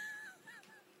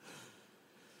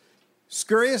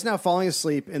 Scurry is now falling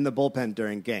asleep in the bullpen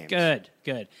during games.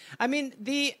 Good. I mean,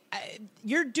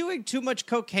 you're doing too much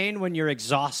cocaine when you're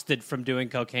exhausted from doing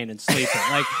cocaine and sleeping.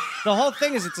 Like, the whole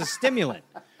thing is it's a stimulant.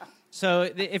 So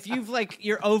if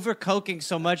you're over coking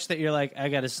so much that you're like, I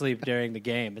got to sleep during the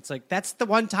game. It's like, that's the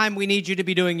one time we need you to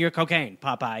be doing your cocaine,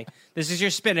 Popeye. This is your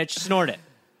spinach. Snort it.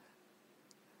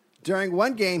 During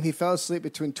one game, he fell asleep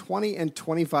between 20 and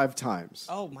 25 times.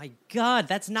 Oh my God,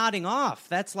 that's nodding off.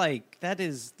 That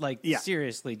is Yeah.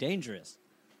 seriously dangerous.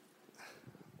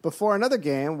 Before another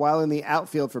game, while in the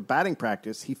outfield for batting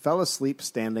practice, he fell asleep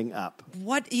standing up.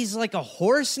 What? He's like a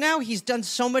horse now? He's done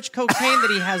so much cocaine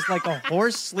that he has like a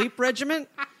horse sleep regimen?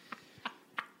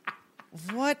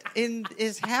 What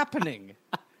is happening?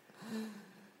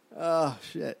 Oh,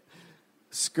 shit.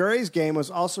 Scurry's game was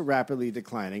also rapidly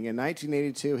declining. In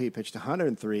 1982, he pitched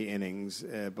 103 innings,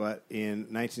 but in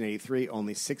 1983,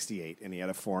 only 68, and he had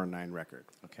a 4-9 record.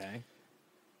 Okay.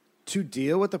 To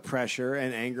deal with the pressure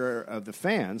and anger of the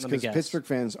fans, Let me because guess. Pittsburgh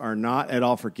fans are not at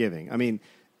all forgiving. I mean,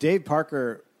 Dave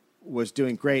Parker was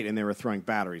doing great, and they were throwing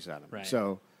batteries at him. Right.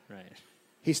 So Right.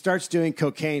 he starts doing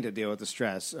cocaine to deal with the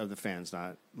stress of the fans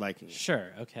not liking it.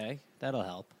 Sure, okay. That'll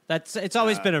help. It's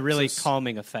always been a really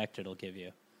calming effect it'll give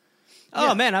you. Oh,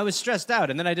 Yeah. man, I was stressed out,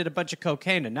 and then I did a bunch of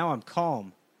cocaine, and now I'm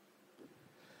calm.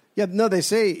 Yeah, no, they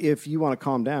say if you want to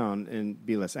calm down and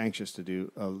be less anxious to do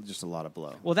just a lot of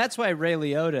blow. Well, that's why Ray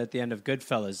Liotta at the end of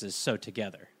Goodfellas is so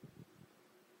together.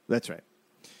 That's right.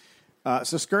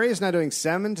 So Scurry is now doing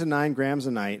 7 to 9 grams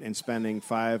a night and spending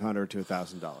 $500 to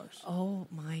 $1,000. Oh,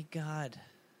 my God.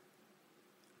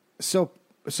 So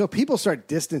people start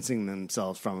distancing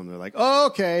themselves from him. They're like, oh,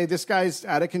 okay, this guy's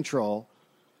out of control.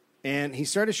 And he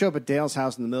started to show up at Dale's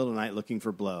house in the middle of the night looking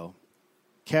for Blow.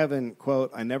 Kevin,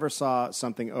 quote, I never saw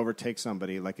something overtake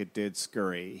somebody like it did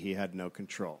Scurry. He had no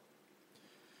control.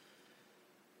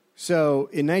 So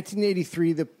in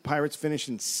 1983, the Pirates finished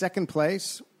in second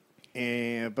place.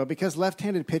 But because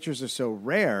left-handed pitchers are so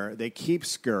rare, they keep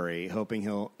Scurry, hoping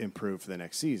he'll improve for the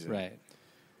next season. Right.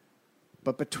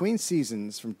 But between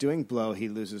seasons, from doing Blow, he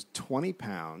loses 20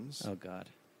 pounds. Oh, God.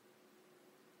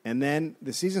 And then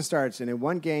the season starts, and in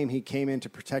one game, he came in to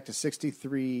protect a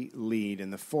 6-3 lead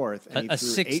in the fourth. And he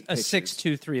threw 8 pitches.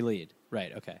 6-2-3 lead.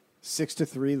 Right, okay.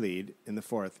 6-3 lead in the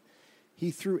fourth.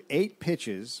 He threw 8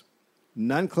 pitches,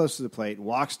 none close to the plate,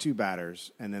 walks 2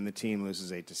 batters, and then the team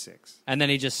loses 8-6. And then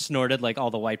he just snorted like all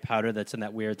the white powder that's in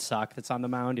that weird sock that's on the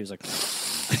mound. He was like...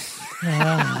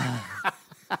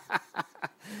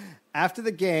 After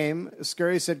the game,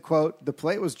 Scurry said, quote, the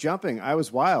plate was jumping. I was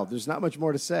wild. There's not much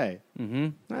more to say.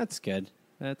 Mm-hmm. That's good.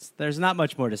 There's not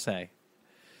much more to say.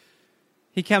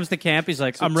 He comes to camp. He's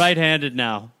like, I'm right-handed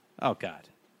now. Oh, God.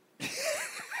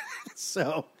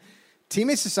 So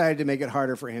teammates decided to make it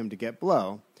harder for him to get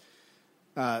Blow.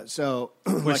 We're like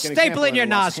stapling your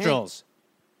nostrils.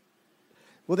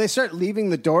 Well, they start leaving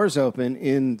the doors open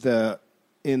in the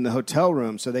hotel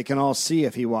room so they can all see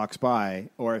if he walks by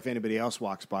or if anybody else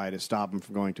walks by to stop him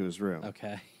from going to his room.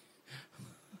 Okay.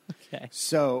 Okay.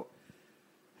 So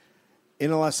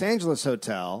in a Los Angeles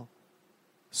hotel,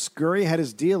 Scurry had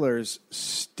his dealers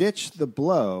stitch the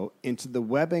Blow into the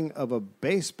webbing of a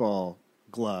baseball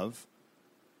glove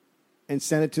and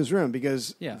send it to his room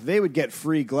because they would get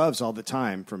free gloves all the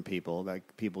time from people.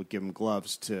 Like people would give them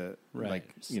gloves to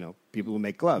people who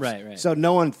make gloves. Right. So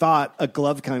no one thought a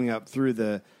glove coming up through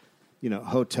the,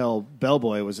 hotel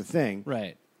bellboy was a thing.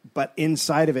 Right. But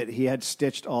inside of it, he had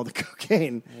stitched all the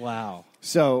cocaine. Wow.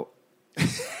 So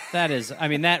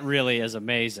that really is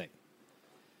amazing.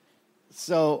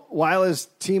 So while his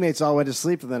teammates all went to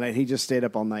sleep for the night, he just stayed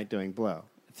up all night doing Blow.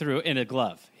 In a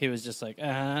glove. He was just like,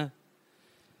 uh-huh.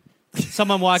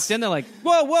 Someone walked in, they're like,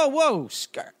 whoa,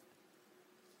 skirt.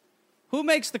 Who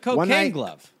makes the cocaine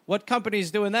glove? What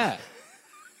company's doing that?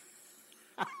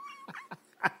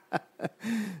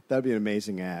 That'd be an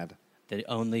amazing ad. The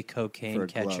only cocaine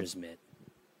catcher's mitt.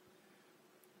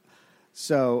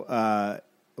 So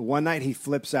one night he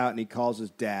flips out and he calls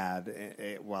his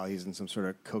dad while he's in some sort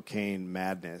of cocaine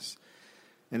madness.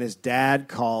 And his dad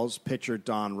calls pitcher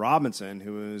Don Robinson,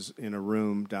 who is in a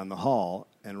room down the hall,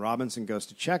 and Robinson goes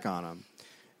to check on him.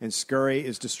 And Scurry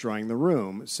is destroying the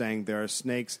room, saying there are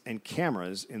snakes and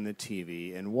cameras in the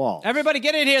TV and walls. Everybody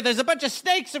get in here. There's a bunch of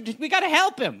snakes. We got to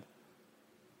help him.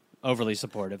 Overly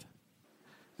supportive.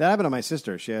 That happened to my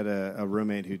sister. She had a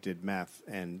roommate who did meth,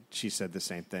 and she said the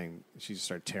same thing. She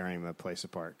started tearing the place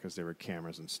apart because there were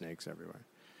cameras and snakes everywhere.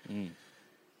 Mm.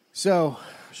 So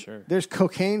there's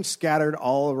cocaine scattered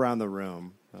all around the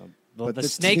room. But the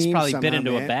snakes probably bit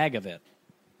into a bag of it.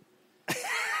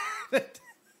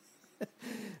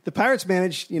 The Pirates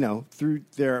managed, through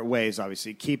their ways,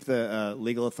 obviously, keep the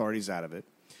legal authorities out of it.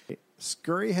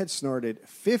 Scurry had snorted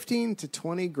 15 to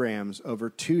 20 grams over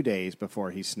 2 days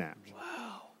before he snapped.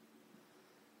 Wow.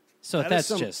 So that's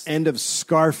just end of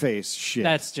Scarface shit.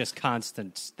 That's just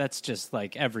constant. That's just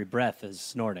like every breath is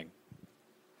snorting.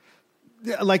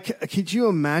 Like, could you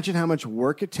imagine how much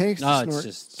work it takes to snort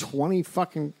just 20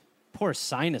 fucking... Poor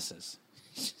sinuses.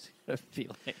 I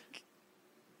feel like...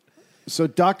 So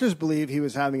doctors believe he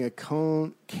was having a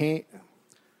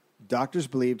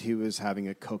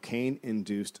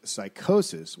cocaine-induced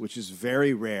psychosis, which is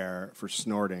very rare for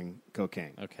snorting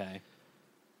cocaine. Okay.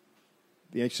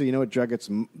 Actually, you know what drug it's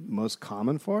most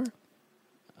common for?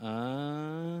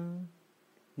 No.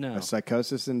 A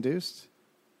psychosis-induced?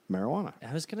 Marijuana.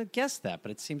 I was going to guess that,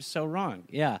 but it seems so wrong.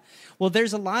 Yeah. Well,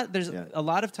 there's a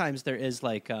lot of times there is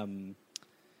like,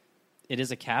 it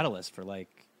is a catalyst for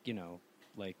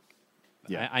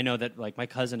I know that like my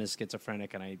cousin is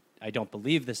schizophrenic and I don't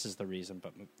believe this is the reason,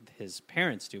 but his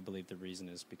parents do believe the reason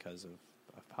is because of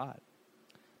pot.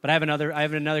 But I have another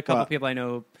couple of people I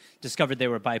know discovered they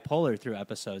were bipolar through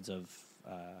episodes of,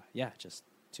 just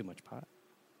too much pot.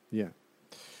 Yeah.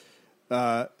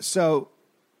 So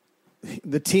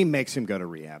the team makes him go to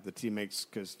rehab. The team makes,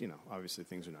 because, obviously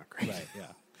things are not great. Right, yeah.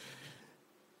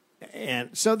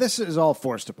 And so this is all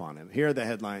forced upon him. Here are the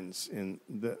headlines in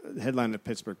the headline of the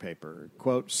Pittsburgh paper.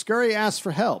 Quote, Scurry asked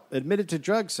for help, admitted to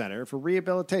drug center for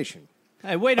rehabilitation.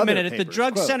 Hey, wait a minute. At the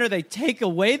drug center, they take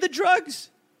away the drugs?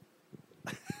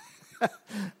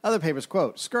 Other papers,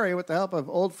 quote, Scurry, with the help of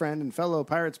old friend and fellow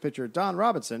Pirates pitcher Don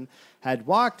Robinson, had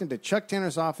walked into Chuck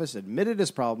Tanner's office, admitted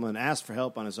his problem, and asked for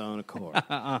help on his own accord.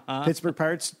 Pittsburgh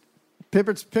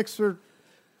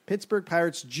Pittsburgh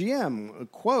Pirates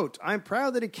GM, quote, "I'm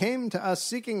proud that he came to us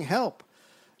seeking help."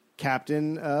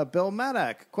 Captain Bill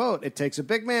Maddock, quote, "It takes a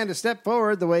big man to step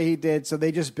forward the way he did." So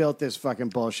they just built this fucking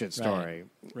bullshit story.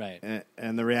 Right.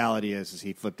 And the reality is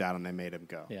he flipped out and they made him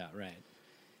go. Yeah, right.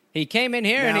 He came in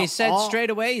here and Now, he said straight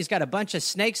away he's got a bunch of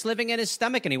snakes living in his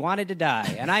stomach and he wanted to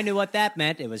die. And I knew what that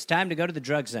meant. It was time to go to the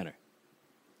drug center.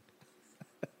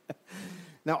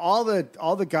 Now, all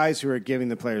the guys who are giving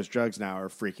the players drugs now are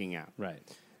freaking out. Right.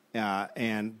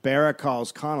 And Berra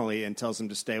calls Connolly and tells him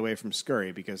to stay away from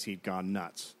Scurry because he'd gone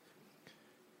nuts.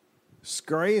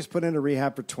 Scurry is put into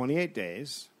rehab for 28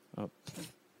 days.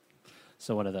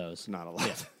 So one of those. Not a lot.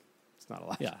 Yeah. It's not a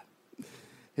lot. Yeah.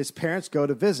 His parents go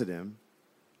to visit him.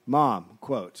 Mom,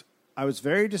 quote, "I was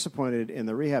very disappointed in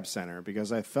the rehab center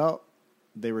because I felt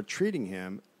they were treating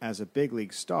him as a big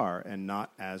league star and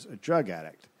not as a drug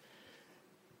addict.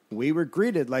 We were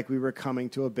greeted like we were coming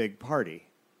to a big party."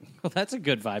 Well, that's a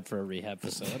good vibe for a rehab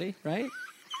facility, right?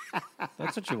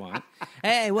 That's what you want.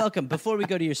 Hey, welcome. Before we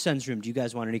go to your son's room, do you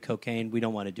guys want any cocaine? We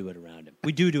don't want to do it around him.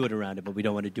 We do it around him, but we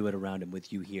don't want to do it around him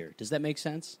with you here. Does that make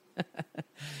sense?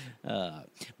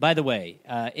 By the way,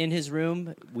 in his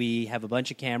room, we have a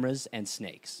bunch of cameras and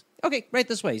snakes. Okay, right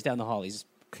this way. He's down the hall. He's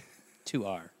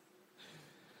 2R.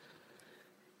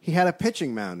 He had a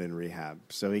pitching mound in rehab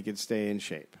so he could stay in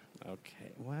shape.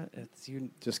 Okay, what? It's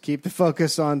you. Just keep the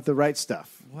focus on the right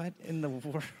stuff. What in the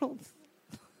world?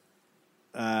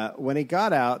 When he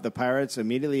got out, the Pirates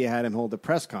immediately had him hold a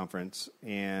press conference,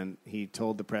 and he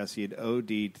told the press he had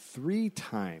OD'd 3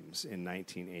 times in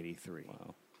 1983.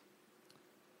 Wow.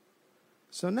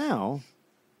 So now,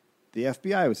 the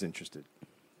FBI was interested.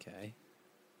 Okay.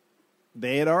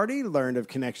 They had already learned of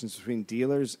connections between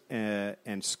dealers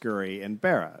and Scurry and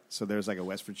Berra. So there's like a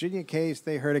West Virginia case.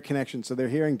 They heard a connection, so they're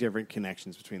hearing different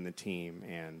connections between the team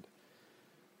and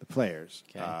the players.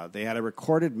 Okay. They had a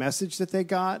recorded message that they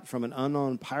got from an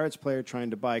unknown Pirates player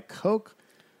trying to buy Coke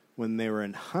when they were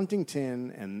in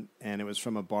Huntington, and it was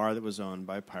from a bar that was owned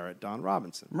by Pirate Don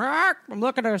Robinson. Mark, I'm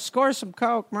looking to score some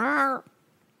Coke, Mark.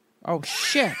 Oh,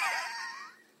 shit.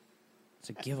 It's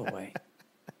a giveaway.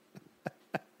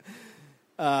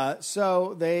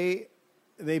 So they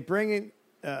bring in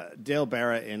Dale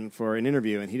Berra in for an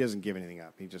interview, and he doesn't give anything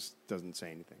up. He just doesn't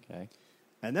say anything. Okay.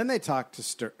 And then they talk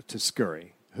to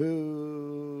Scurry,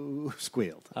 who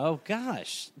squealed. Oh,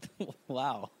 gosh.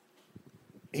 Wow.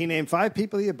 He named 5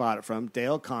 people he had bought it from: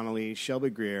 Dale Connolly,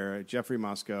 Shelby Greer, Jeffrey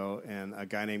Moscow, and a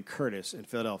guy named Curtis in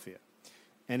Philadelphia.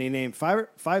 And he named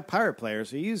 5 Pirate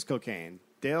players who used cocaine: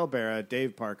 Dale Berra,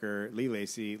 Dave Parker, Lee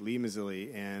Lacy, Lee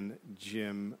Mazzilli, and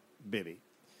Jim Bibby.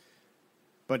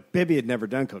 But Bibby had never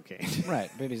done cocaine. Right.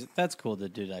 That's cool to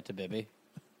do that to Bibby.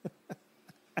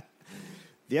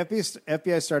 The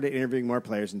FBI started interviewing more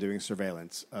players and doing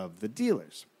surveillance of the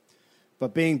dealers.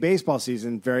 But being baseball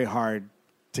season, very hard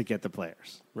to get the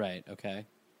players. Right. Okay.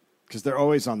 Because they're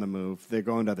always on the move. They're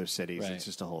going to other cities. Right. It's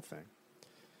just a whole thing.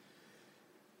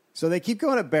 So they keep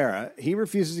going at Berra. He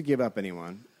refuses to give up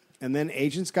anyone. And then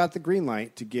agents got the green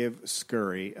light to give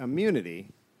Scurry immunity.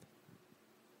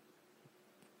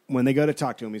 When they go to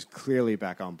talk to him, he's clearly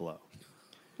back on blow.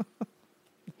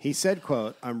 He said,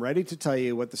 quote, "I'm ready to tell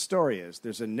you what the story is.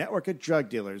 There's a network of drug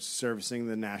dealers servicing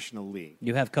the National League."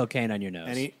 You have cocaine on your nose.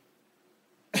 And he...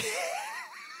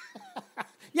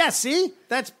 Yeah, see?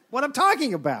 That's what I'm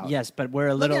talking about. Yes, but we're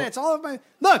a Look little... at it. It's all of my...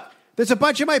 Look, there's a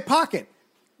bunch in my pocket.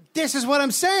 This is what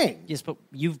I'm saying. Yes, but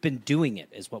you've been doing it,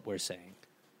 is what we're saying.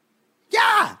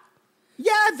 Yeah.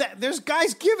 Yeah, there's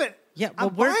guys give it. Yeah, well,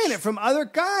 I'm buying it from other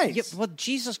guys. Yeah, well,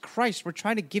 Jesus Christ, we're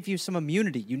trying to give you some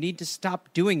immunity. You need to stop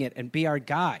doing it and be our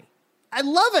guy. I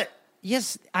love it.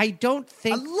 Yes, I don't I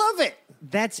think love it.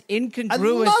 that's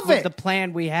incongruous love with it. the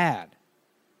plan we had.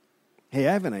 Hey,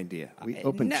 I have an idea. We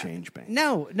open no, Change Bank.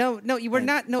 No, you were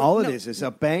not. No, All no, it is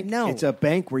a bank. No. It's a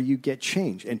bank where you get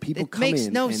change, and people It come makes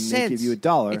in no and they sense. give you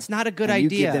 $1. It's not a good and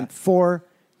idea. You give them 4.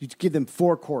 You give them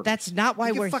 4 quarters. That's not why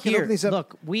You can we're fucking here. open these up.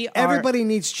 Look, Everybody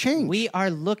needs change. We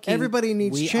are looking. Everybody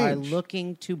needs We change. are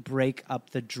looking to break up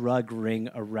the drug ring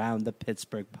around the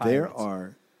Pittsburgh Pirates. There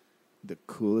are the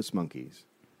coolest monkeys.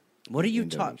 What are you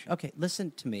Indonesia. talking? Okay,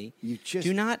 listen to me. You just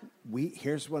do not.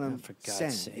 Here's what I'm for God's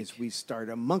saying: sake. is we start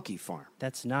a monkey farm.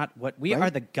 That's not what we Right? are.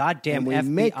 The goddamn And we FBI.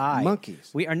 make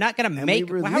monkeys. We are not going to And make.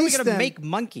 we How are we release going to them. make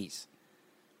monkeys?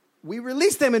 We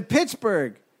release them in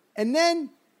Pittsburgh, and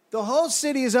then the whole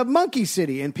city is a monkey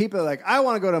city, and people are like, "I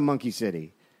want to go to Monkey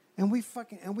City," and we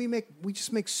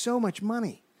just make so much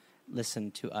money.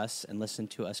 Listen to us and listen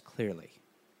to us clearly.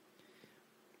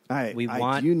 Do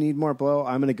want- you need more blow?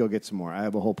 I'm going to go get some more. I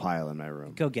have a whole pile in my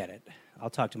room. Go get it. I'll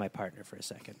talk to my partner for a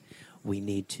second. We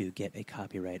need to get a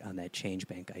copyright on that change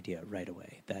bank idea right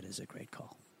away. That is a great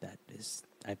call.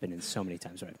 I've been in so many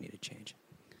times where I've needed change.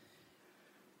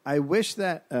 I wish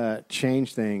that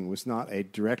change thing was not a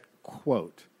direct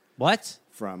quote What?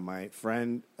 from my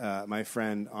friend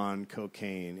on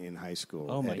cocaine in high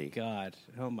school. Oh my Eddie. god!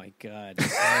 Oh my god! Oh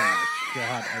my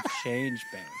god! A change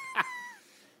bank,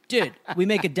 dude. We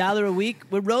make $1 a week.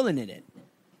 We're rolling in it.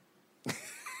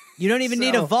 You don't even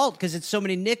need a vault because it's so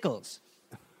many nickels.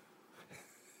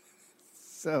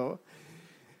 So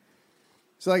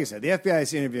like I said, the FBI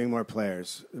is interviewing more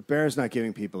players. Bear's not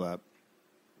giving people up,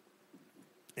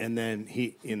 and then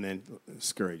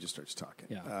Scurry just starts talking.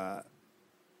 Yeah.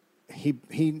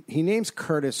 He names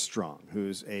Curtis Strong,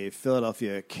 who's a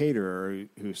Philadelphia caterer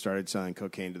who started selling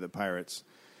cocaine to the Pirates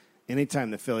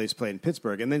anytime the Phillies played in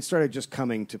Pittsburgh, and then started just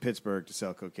coming to Pittsburgh to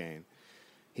sell cocaine.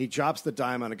 He drops the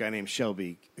dime on a guy named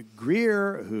Shelby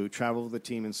Greer, who traveled with the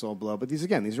team and sold blow. But these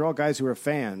are all guys who were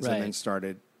fans Right. and then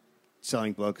started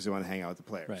selling blow because they want to hang out with the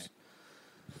players. Right.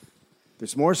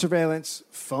 There's more surveillance.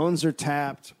 Phones are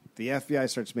tapped. The FBI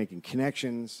starts making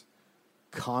connections.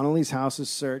 Connolly's house is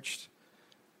searched.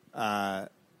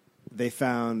 They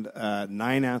found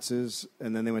 9 ounces,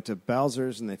 and then they went to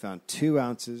Belzer's, and they found 2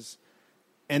 ounces.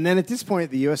 And then at this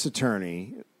point, the U.S.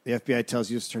 attorney, the FBI tells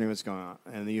the U.S. attorney what's going on,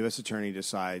 and the U.S. attorney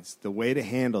decides the way to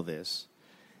handle this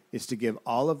is to give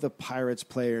all of the Pirates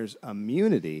players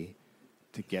immunity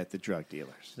to get the drug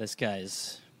dealers. This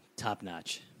guy's top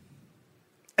notch.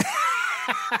 The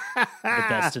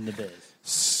best in the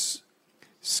biz.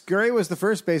 Scurry was the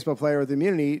first baseball player with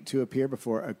immunity to appear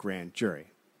before a grand jury.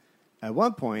 At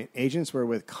one point, agents were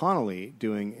with Connolly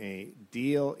doing a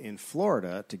deal in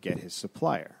Florida to get his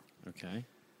supplier. Okay.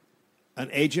 An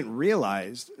agent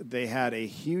realized they had a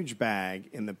huge bag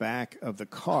in the back of the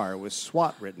car with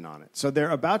SWAT written on it. So they're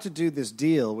about to do this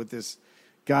deal with this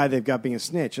guy they've got being a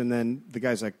snitch, and then the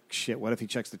guy's like, shit, what if he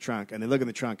checks the trunk? And they look in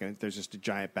the trunk, and there's just a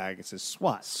giant bag that says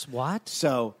SWAT. SWAT?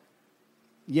 So,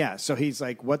 yeah, so he's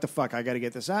like, what the fuck? I got to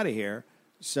get this out of here.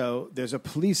 So there's a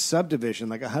police subdivision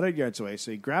like 100 yards away. So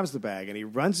he grabs the bag, and he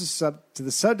runs to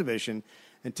the subdivision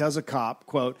and tells a cop,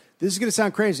 quote, this is going to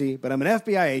sound crazy, but I'm an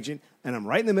FBI agent, and I'm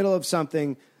right in the middle of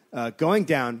something going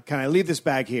down. Can I leave this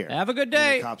bag here? Have a good And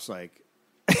day. the cop's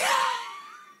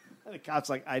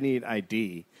like, I need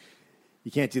ID. You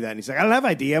can't do that. And he's like, I don't have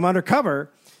ID. I'm undercover.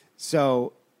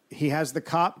 So he has the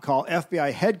cop call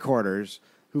FBI headquarters,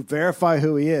 who verify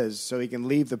who he is so he can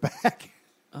leave the bag.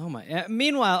 Oh my!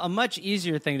 Meanwhile, a much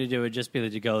easier thing to do would just be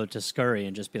to go to Scurry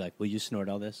and just be like, "Will you snort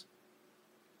all this?"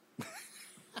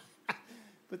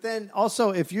 But then also,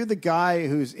 if you're the guy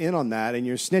who's in on that and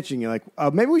you're snitching, you're like,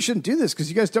 maybe we shouldn't do this because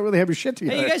you guys don't really have your shit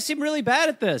together. Hey, you guys seem really bad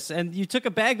at this, and you took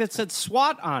a bag that said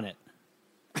SWAT on it.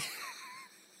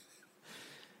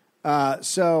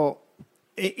 So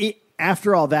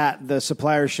after all that, the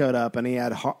supplier showed up and he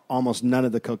had almost none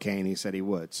of the cocaine he said he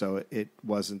would. So it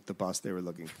wasn't the bust they were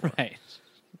looking for. Right.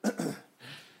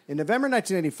 In November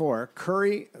 1984,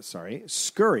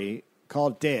 Scurry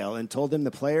called Dale and told him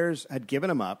the players had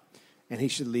given him up and he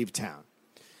should leave town.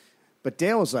 But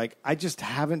Dale was like, I just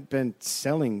haven't been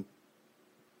selling.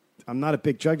 I'm not a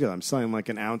big drug dealer. I'm selling like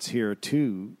an ounce here or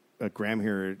two, a gram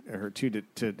here or two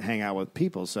to hang out with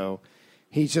people. So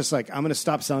he's just like, I'm going to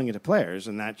stop selling it to players,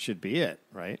 and that should be it,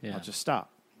 right? Yeah. I'll just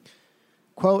stop.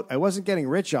 Quote, I wasn't getting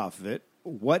rich off of it.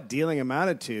 What dealing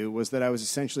amounted to was that I was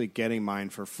essentially getting mine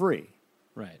for free.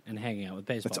 Right, and hanging out with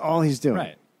baseball. That's all he's doing.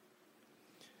 Right.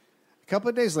 A couple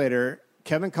of days later,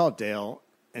 Kevin called Dale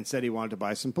and said he wanted to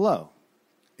buy some blow.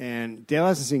 And Dale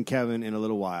hasn't seen Kevin in a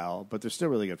little while, but they're still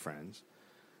really good friends.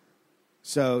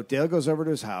 So Dale goes over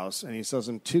to his house, and he sells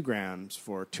him 2 grams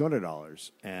for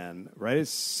 $200. And right as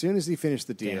soon as he finished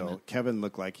the Damn deal, it. Kevin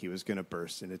looked like he was going to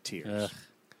burst into tears. Ugh.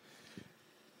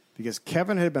 Because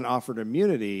Kevin had been offered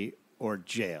immunity or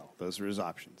jail. Those were his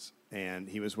options. And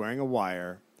he was wearing a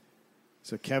wire.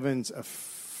 So Kevin's a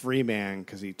free man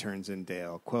because he turns in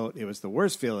Dale. Quote, it was the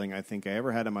worst feeling I think I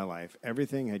ever had in my life.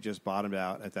 Everything had just bottomed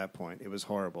out at that point. It was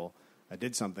horrible. I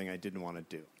did something I didn't want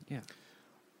to do. Yeah.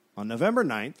 On November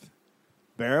 9th,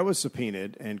 Barra was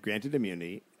subpoenaed and granted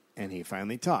immunity, and he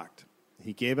finally talked.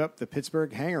 He gave up the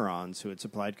Pittsburgh hanger-ons who had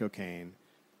supplied cocaine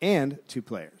and 2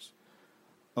 players.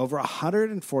 Over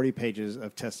 140 pages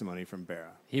of testimony from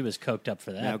Barra. He was coked up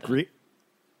for that. Now,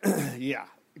 yeah.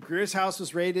 Greer's house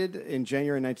was raided in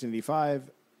January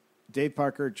 1985. Dave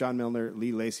Parker, John Milner,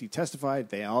 Lee Lacey testified.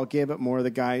 They all gave up more of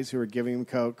the guys who were giving him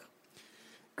coke.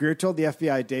 Greer told the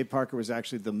FBI Dave Parker was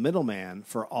actually the middleman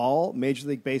for all Major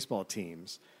League Baseball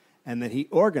teams and that he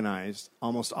organized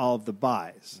almost all of the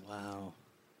buys. Wow.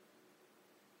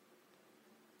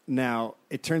 Now,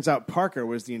 it turns out Parker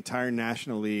was the entire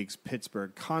National League's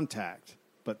Pittsburgh contact,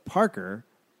 but Parker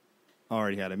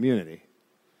already had immunity.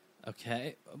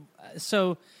 Okay.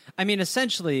 So, I mean,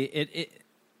 essentially,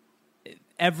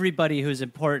 everybody who's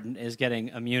important is getting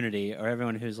immunity, or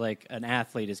everyone who's like an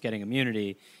athlete is getting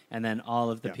immunity, and then all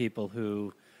of the people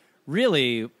who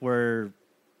really were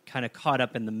kind of caught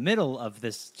up in the middle of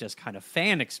this just kind of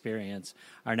fan experience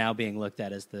are now being looked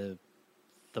at as the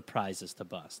prizes to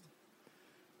bust.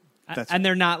 And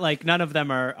they're not like, none of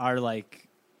them are like,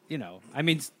 you know, I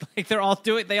mean, like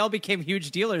they all became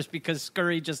huge dealers because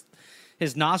Scurry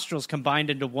his nostrils combined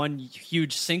into one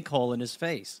huge sinkhole in his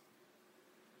face.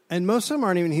 And most of them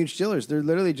aren't even huge dealers. They're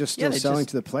literally just still selling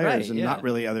to the players and not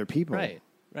really other people. Right.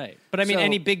 But I mean,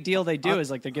 any big deal they do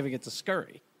is like they're giving it to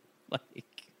Scurry. Like,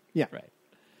 yeah. Right.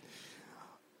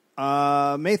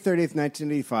 May 30th,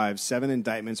 1985, 7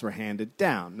 indictments were handed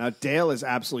down. Now, Dale is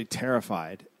absolutely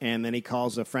terrified, and then he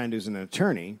calls a friend who's an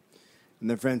attorney, and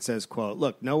the friend says, quote,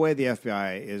 look, no way the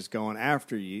FBI is going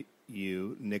after you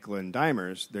nickel and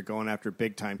dimers. They're going after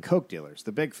big-time coke dealers,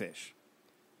 the big fish.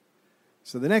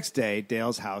 So the next day,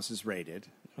 Dale's house is raided,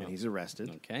 and he's arrested.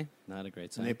 Okay, not a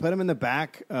great sign. And they put him in the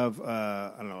back of,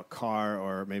 I don't know, a car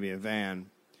or maybe a van.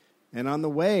 And on the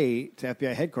way to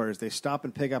FBI headquarters, they stop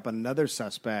and pick up another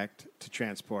suspect to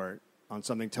transport on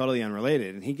something totally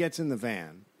unrelated. And he gets in the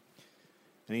van,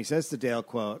 and he says to Dale,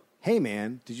 quote, hey,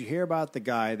 man, did you hear about the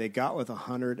guy they got with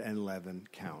 111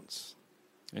 counts?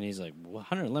 And he's like,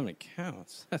 111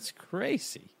 counts? That's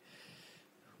crazy.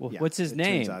 Well, Yeah, what's his it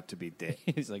name? turns out to be Dale.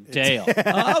 He's like, Dale.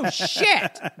 Oh,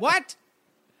 shit. What?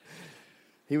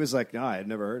 He was like, no, I had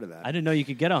never heard of that. I didn't know you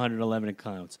could get 111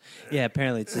 counts. Yeah,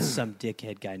 apparently it's just some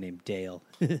dickhead guy named Dale.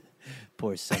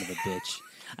 Poor son of a bitch.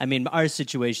 I mean, our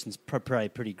situation's probably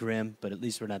pretty grim, but at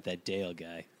least we're not that Dale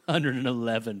guy.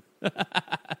 111.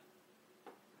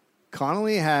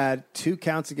 Connolly had 2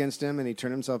 counts against him, and he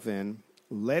turned himself in.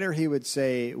 Later, he would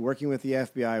say working with the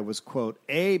FBI was, quote,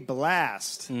 a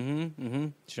blast.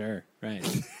 Sure,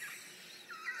 right.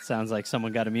 Sounds like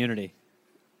someone got immunity.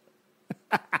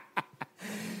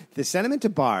 They sent him into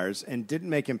bars and didn't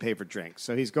make him pay for drinks.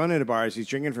 So he's going into bars, he's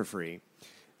drinking for free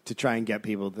to try and get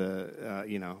people to,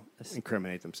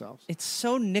 incriminate themselves. It's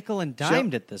so nickel and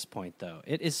dimed at this point, though.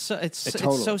 It is so it's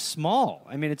Totally. so small.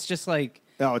 I mean, it's just like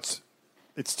No, it's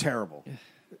terrible.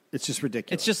 It's just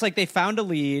ridiculous. it's just like they found a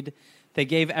lead. They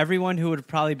gave everyone who would have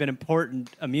probably been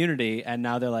important immunity, and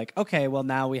now they're like, okay, well,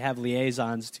 now we have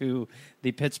liaisons to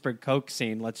the Pittsburgh Coke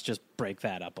scene. Let's just break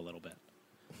that up a little bit.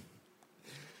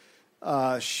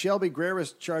 Shelby Greer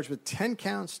was charged with 10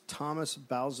 counts, Thomas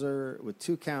Bowser with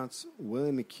 2 counts,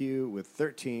 William McHugh with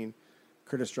 13,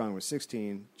 Curtis Strong with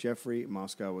 16, Jeffrey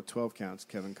Moscow with 12 counts,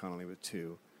 Kevin Connolly with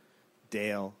 2,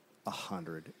 Dale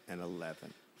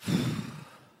 111.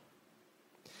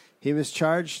 He was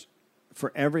charged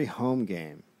for every home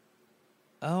game.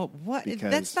 Oh, what?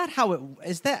 Because- That's not how it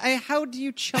is. How do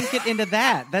you chunk it into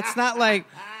that? That's not like,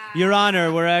 Your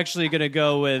Honor, we're actually going to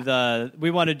go with,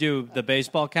 we want to do the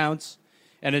baseball counts,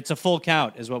 and it's a full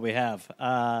count is what we have.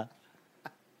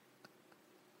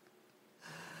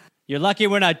 You're lucky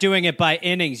we're not doing it by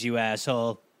innings, you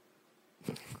asshole.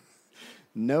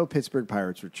 No Pittsburgh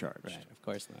Pirates were charged. Right, of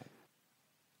course not.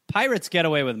 Pirates get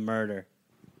away with murder.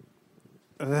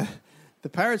 The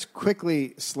Pirates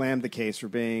quickly slammed the case for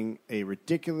being a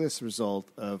ridiculous result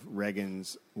of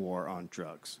Reagan's war on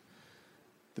drugs.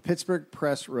 The Pittsburgh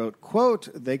Press wrote, quote,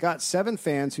 they got 7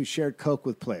 fans who shared coke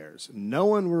with players. No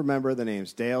one will remember the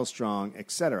names Dale, Strong,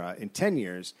 etc. in 10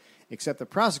 years, except the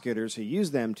prosecutors who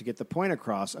used them to get the point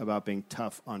across about being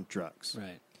tough on drugs.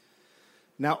 Right.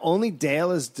 Now, only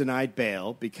Dale is denied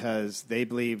bail because they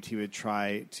believed he would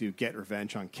try to get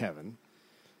revenge on Kevin.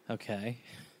 Okay.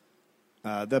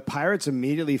 The Pirates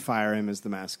immediately fire him as the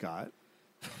mascot.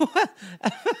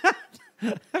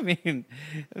 I mean,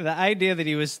 the idea that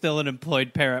he was still an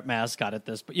employed parrot mascot at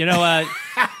this point. You know what?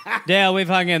 Dale, we've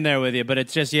hung in there with you, but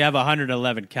it's just you have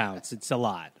 111 counts. It's a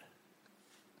lot.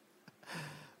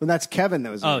 Well, that's Kevin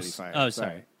that was immediately fired. Oh,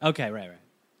 sorry. Okay, right.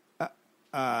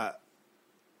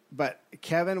 But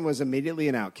Kevin was immediately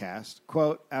an outcast.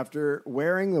 Quote, after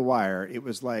wearing the wire, it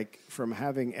was like from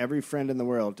having every friend in the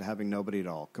world to having nobody at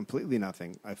all. Completely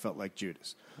nothing. I felt like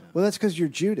Judas. Yeah. Well, that's because you're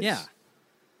Judas.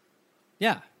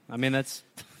 Yeah. I mean, that's...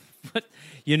 But,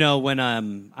 you know, when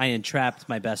I entrapped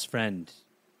my best friend,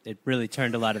 it really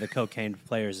turned a lot of the cocaine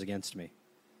players against me.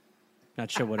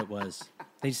 Not sure what it was.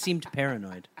 They seemed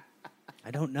paranoid.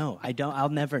 I don't know. I'll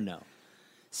never know.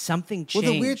 Something changed.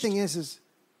 Well, the weird thing is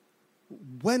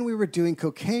when we were doing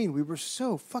cocaine, we were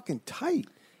so fucking tight.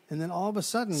 And then all of a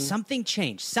sudden... Something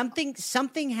changed.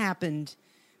 Something happened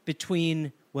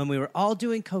between when we were all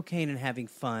doing cocaine and having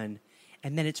fun,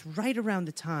 and then it's right around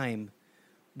the time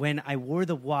when I wore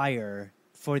the wire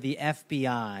for the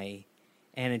FBI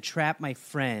and entrapped my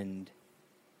friend,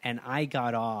 and I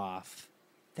got off,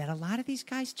 that a lot of these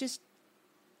guys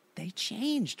they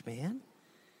changed, man.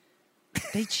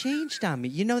 They changed on me.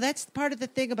 You know, that's part of the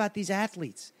thing about these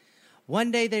athletes. One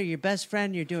day they're your best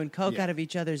friend, you're doing coke out of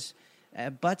each other's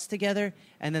butts together,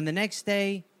 and then the next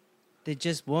day they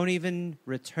just won't even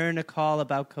return a call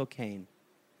about cocaine.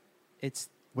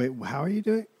 Wait, how are you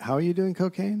doing? How are you doing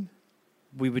cocaine?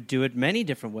 We would do it many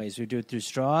different ways. We would do it through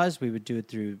straws. We would do it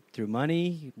through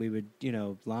money. We would,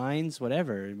 lines,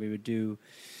 whatever. We would do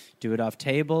it off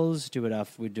tables.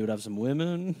 We'd do it off some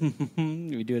women.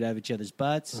 We'd do it off each other's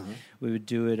butts. We would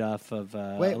do it off of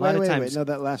Wait, no,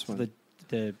 that last one.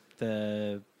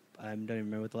 The I don't even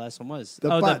remember what the last one was. The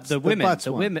butts. The women.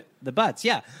 The women. The butts.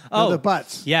 Yeah. No, the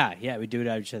butts. Yeah. We'd do it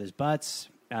out of each other's butts.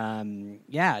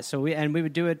 So we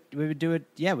would do it. We would do it.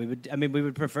 Yeah, we would. I mean, we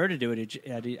would prefer to do it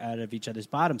out of each other's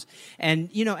bottoms.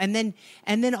 And and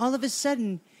then all of a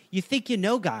sudden, you think you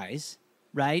know guys,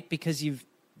 right? Because you've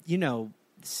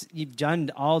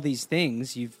done all these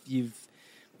things. You've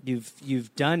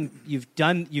done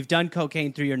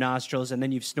cocaine through your nostrils, and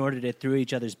then you've snorted it through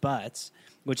each other's butts,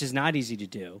 which is not easy to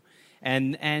do.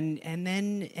 And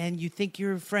then you think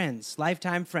you're friends,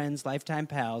 lifetime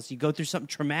pals. You go through something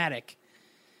traumatic.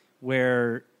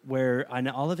 Where and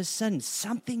all of a sudden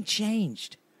something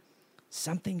changed,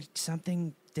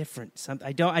 something different.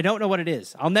 I don't know what it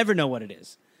is. I'll never know what it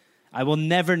is. I will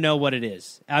never know what it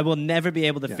is. I will never be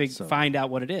able to find out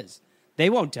what it is.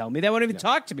 They won't tell me. They won't even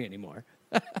talk to me anymore.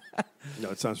 No,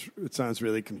 it sounds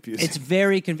really confusing. It's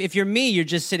very if you're me, you're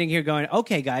just sitting here going,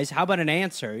 "Okay, guys, how about an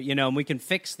answer? And we can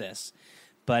fix this."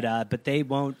 But they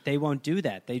won't do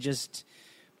that. They just.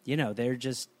 They're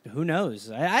just, who knows?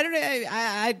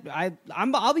 I'll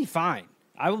be fine.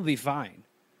 I will be fine.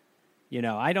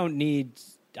 I don't need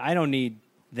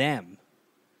them,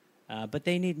 but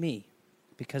they need me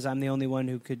because I'm the only one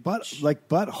who could. Butt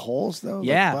holes though.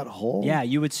 Yeah, like butt hole. Yeah,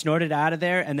 you would snort it out of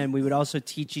there, and then we would also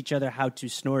teach each other how to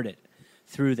snort it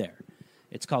through there.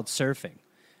 It's called surfing.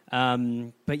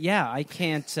 But yeah, I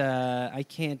can't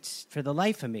for the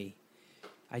life of me.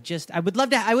 I would love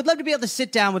to be able to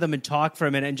sit down with them and talk for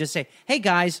a minute and just say, "Hey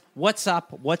guys, what's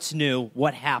up? What's new?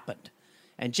 What happened?"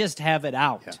 And just have it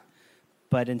out. Yeah.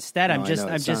 But instead, I'm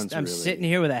sitting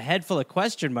here with a head full of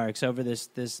question marks over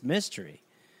this mystery.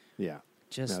 Yeah.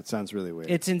 It sounds really weird.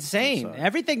 It's insane.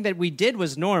 Everything that we did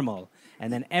was normal,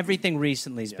 and then everything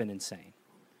recently has been insane.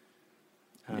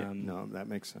 No, that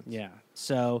makes sense. Yeah.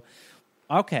 So,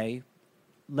 okay,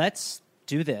 let's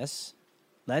do this.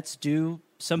 Let's do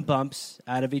some bumps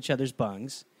out of each other's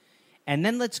bungs, and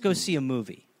then let's go see a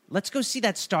movie. Let's go see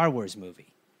that Star Wars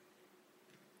movie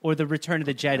or the Return of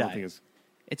the Jedi.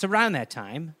 It's around that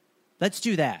time. Let's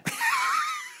do that.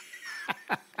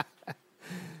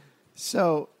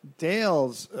 So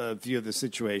Dale's view of the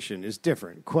situation is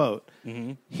different. Quote,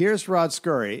 Here's Rod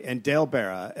Scurry and Dale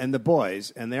Barra and the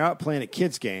boys, and they're out playing a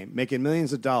kids game, making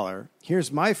millions of dollars.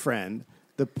 Here's my friend,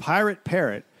 the pirate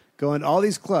parrot, going to all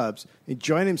these clubs,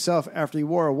 enjoying himself after he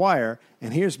wore a wire,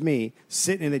 and here's me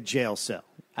sitting in a jail cell.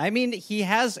 I mean, he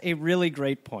has a really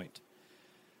great point.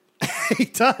 He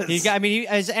does.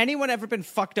 Has anyone ever been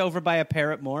fucked over by a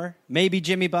parrot more? Maybe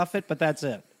Jimmy Buffett, but that's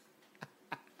it.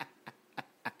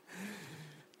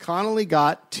 Connolly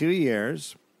got 2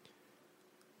 years.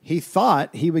 He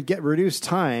thought he would get reduced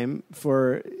time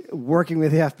for working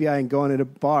with the FBI and going to a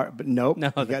bar, but nope,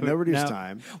 he got no reduced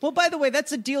time. Well, by the way,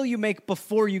 that's a deal you make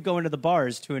before you go into the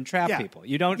bars to entrap people.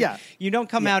 You don't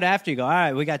come out after. You go, all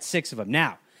right, we got 6 of them.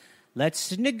 Now,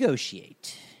 let's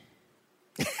negotiate.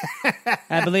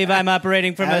 I believe I'm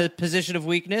operating from a position of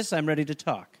weakness. I'm ready to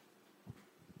talk.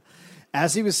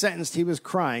 As he was sentenced, he was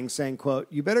crying, saying, quote,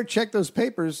 "You better check those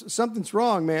papers. Something's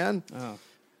wrong, man." Oh.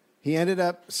 He ended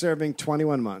up serving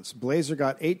 21 months. Blazer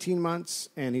got 18 months,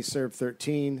 and he served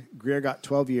 13. Greer got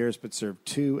 12 years, but served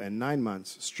 2 and 9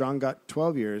 months. Strong got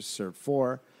 12 years, served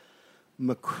 4.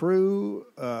 McCrew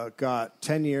got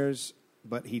 10 years,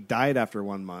 but he died after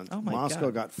 1 month. Oh my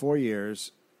Moscow God. got 4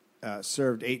 years,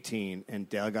 served 18, and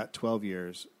Dale got 12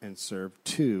 years and served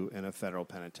 2 in a federal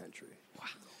penitentiary. Wow.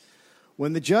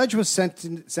 When the judge was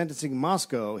sentencing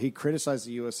Moscow, he criticized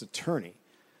the U.S. attorney.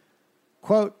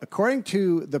 Quote, according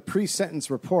to the pre-sentence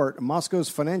report, Moscow's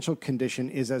financial condition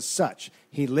is as such.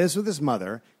 He lives with his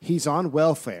mother. He's on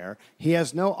welfare. He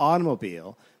has no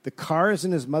automobile. The car is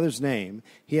in his mother's name.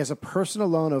 He has a personal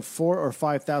loan of $4,000 or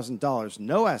 $5,000.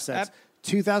 No assets.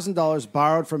 $2,000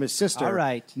 borrowed from his sister. All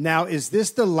right. Now, is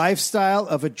this the lifestyle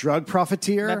of a drug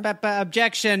profiteer?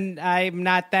 Objection. I'm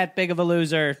not that big of a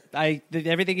loser.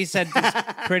 Everything he said is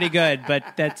pretty good, but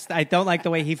I don't like the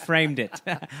way he framed it.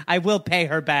 I will pay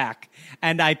her back,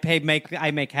 and I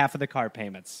make half of the car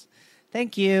payments.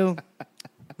 Thank you.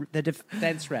 The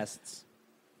defense rests.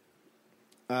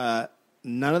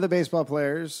 None of the baseball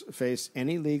players faced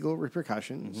any legal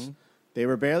repercussions. Mm-hmm. They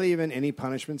were barely even any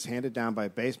punishments handed down by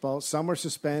baseball. Some were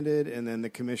suspended, and then the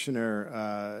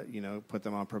commissioner, put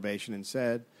them on probation and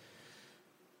said.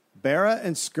 Berra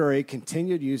and Scurry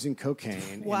continued using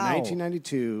cocaine. Wow. In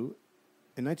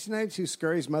 1992,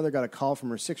 Scurry's mother got a call from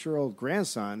her 6-year-old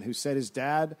grandson who said his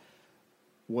dad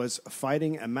was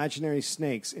fighting imaginary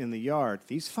snakes in the yard.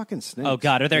 These fucking snakes. Oh,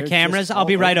 God. Are there they're cameras? just I'll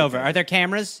be all right over over. the Are there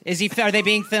cameras? Are they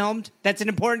being filmed? That's an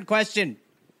important question.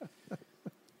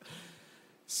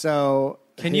 So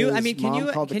Can you his mom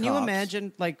called the cops.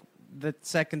 imagine like the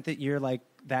second that you're like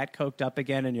that coked up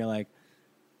again and you're like,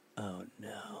 oh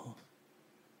no,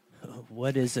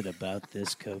 what is it about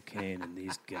this cocaine and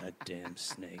these goddamn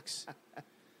snakes?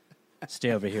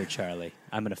 Stay over here, Charlie.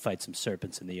 I'm gonna fight some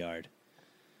serpents in the yard.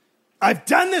 I've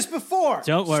done this before.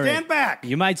 Don't worry. Stand back.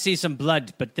 You might see some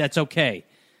blood, but that's okay.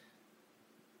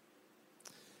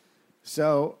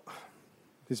 So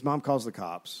his mom calls the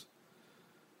cops.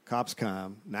 Cops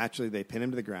come. Naturally, they pin him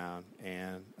to the ground,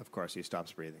 and of course, he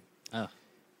stops breathing. Oh.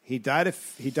 He died a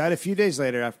few days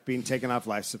later after being taken off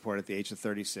life support at the age of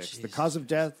 36. Jesus. The cause of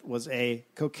death was a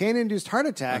cocaine-induced heart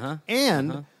attack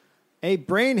and a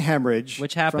brain hemorrhage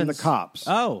Which happens from the cops.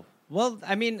 Oh, well,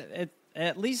 I mean,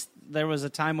 at least there was a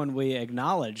time when we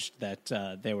acknowledged that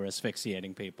they were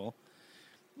asphyxiating people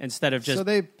instead of just So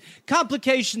they-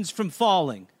 complications from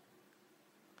falling.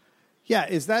 Yeah,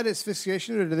 is that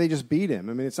asphyxiation, or do they just beat him?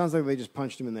 I mean, it sounds like they just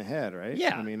punched him in the head, right?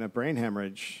 Yeah. I mean, a brain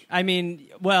hemorrhage. I mean,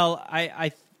 well,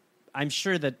 I'm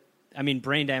sure that, I mean,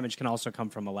 brain damage can also come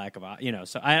from a lack of,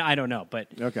 so I don't know, but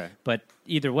Okay. But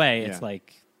either way, it's Yeah.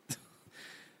 like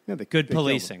Yeah, good they killed him.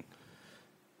 policing.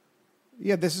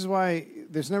 Yeah, this is why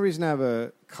there's no reason to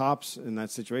have cops in that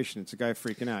situation. It's a guy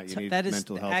freaking out. You need That is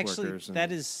mental health actually workers.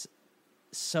 that is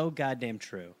so goddamn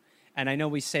true. And I know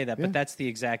we say that, Yeah. but that's the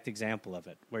exact example of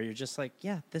it, where you're just like,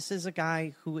 yeah, this is a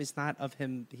guy who is not of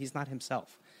him. He's not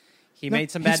himself. He No, made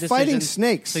some bad he's decisions. fighting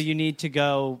snakes. So you need to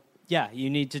go. Yeah, you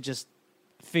need to just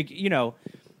figure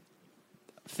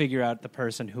out the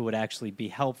person who would actually be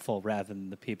helpful rather than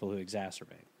the people who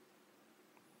exacerbate.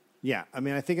 Yeah, I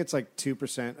mean, I think it's like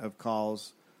 2% of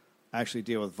calls actually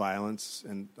deal with violence,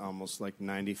 and almost like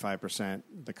 95%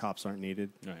 the cops aren't needed.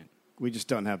 Right. We just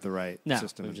don't have the right No,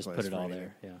 system we in just place put it for all either.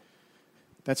 there. Yeah.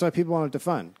 That's why people want it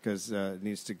defund, because it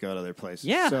needs to go to other places.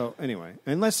 Yeah. So anyway,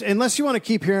 unless you want to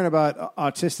keep hearing about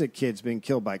autistic kids being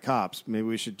killed by cops, maybe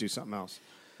we should do something else.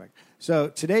 So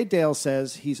today, Dale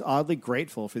says he's oddly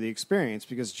grateful for the experience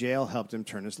because jail helped him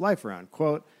turn his life around.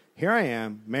 Quote, "Here I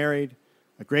am, married,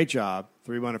 a great job,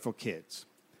 3 wonderful kids."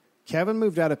 Kevin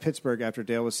moved out of Pittsburgh after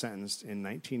Dale was sentenced in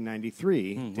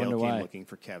 1993. Dale wonder came why. looking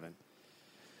for Kevin.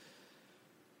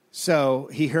 So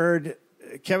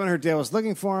Kevin heard Dale was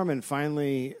looking for him and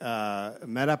finally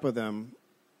met up with him.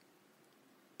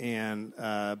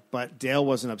 But Dale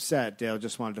wasn't upset. Dale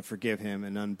just wanted to forgive him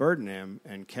and unburden him.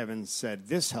 And Kevin said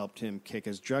this helped him kick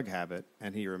his drug habit,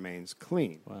 and he remains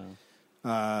clean.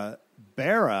 Wow.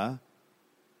 Berra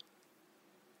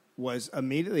was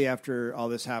immediately after all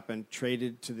this happened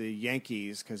traded to the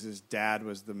Yankees because his dad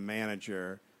was the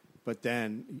manager. But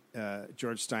then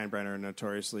George Steinbrenner, a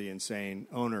notoriously insane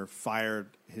owner,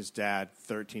 fired his dad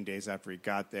 13 days after he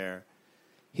got there.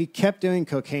 He kept doing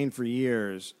cocaine for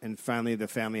years, and finally the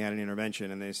family had an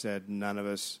intervention, and they said none of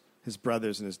us, his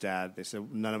brothers and his dad, they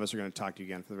said none of us are going to talk to you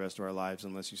again for the rest of our lives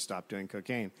unless you stop doing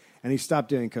cocaine. And he stopped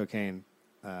doing cocaine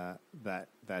that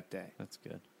day. That's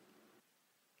good.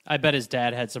 I bet his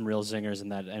dad had some real zingers in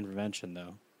that intervention,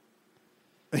 though.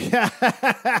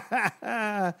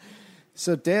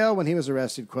 So Dale, when he was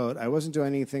arrested, quote, "I wasn't doing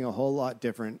anything a whole lot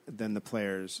different than the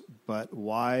players, but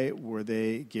why were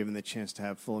they given the chance to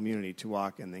have full immunity to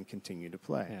walk and then continue to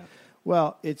play?" Yeah.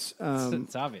 Well, it's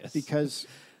It's obvious. because,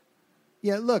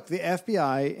 yeah, look, the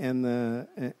FBI and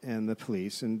the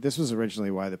police, and this was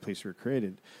originally why the police were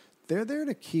created. They're there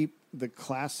to keep the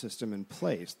class system in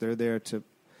place. They're there to.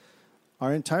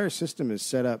 Our entire system is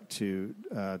set up to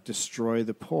destroy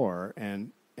the poor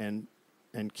and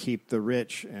keep the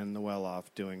rich and the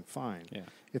well-off doing fine. Yeah.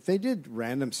 If they did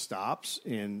random stops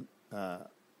in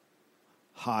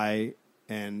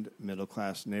high-end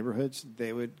middle-class neighborhoods,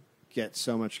 they would get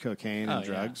so much cocaine and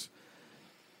drugs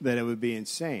that it would be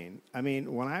insane. I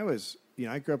mean, when I was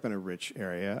I grew up in a rich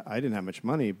area. I didn't have much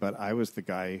money, but I was the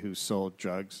guy who sold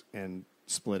drugs and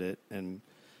split it. And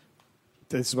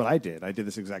this is what I did. I did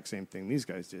this exact same thing these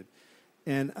guys did.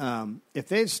 And if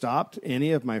they had stopped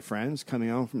any of my friends coming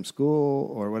home from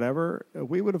school or whatever,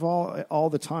 we would have all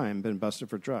the time been busted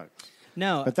for drugs.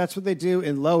 No. But that's what they do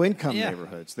in low-income Yeah.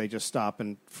 neighborhoods. They just stop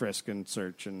and frisk and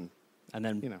search and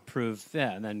then prove,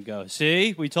 and then go,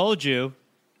 see, we told you.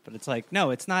 But it's like,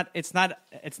 no, it's not just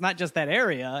that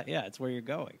area. Yeah, it's where you're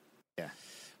going. yeah,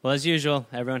 Well, as usual,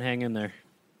 everyone hang in there.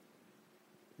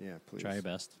 yeah. Please Try your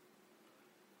best.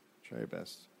 Try your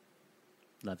best.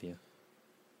 Love you.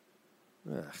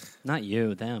 Ugh. Not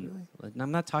you, them. Really?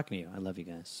 I'm not talking to you. I love you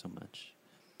guys so much.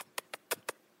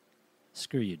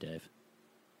 Screw you, Dave.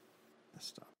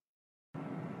 Stop.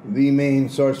 The main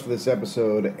source for this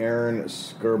episode, Aaron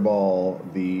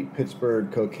Skirball, the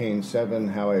Pittsburgh Cocaine 7,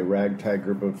 how a ragtag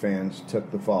group of fans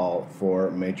took the fall for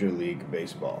Major League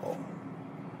Baseball.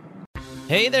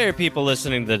 Hey there, people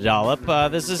listening to The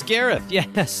Dollop. This is Gareth.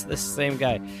 Yes, this same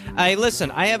guy. Listen,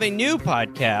 I have a new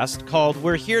podcast called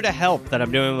We're Here to Help that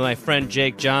I'm doing with my friend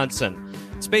Jake Johnson.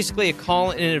 It's basically a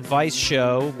call and advice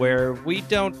show where we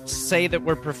don't say that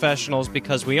we're professionals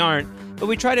because we aren't, but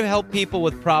we try to help people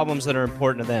with problems that are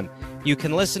important to them. You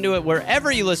can listen to it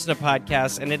wherever you listen to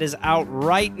podcasts, and it is out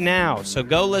right now. So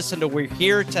go listen to We're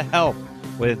Here to Help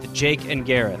with Jake and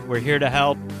Gareth. We're Here to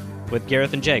Help with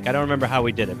Gareth and Jake. I don't remember how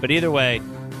we did it, but either way,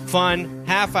 fun,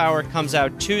 half hour, comes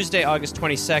out Tuesday, August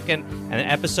 22nd, and the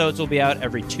episodes will be out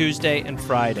every Tuesday and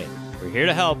Friday. We're here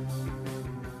to help.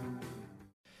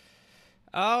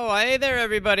 Oh, hey there,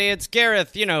 everybody. It's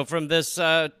Gareth, from this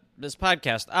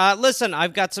podcast. Listen,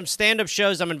 I've got some stand-up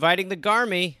shows I'm inviting the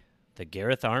Garmy, the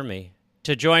Gareth Army,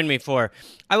 to join me for.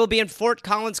 I will be in Fort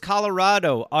Collins,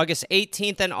 Colorado, August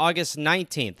 18th and August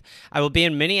 19th. I will be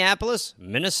in Minneapolis,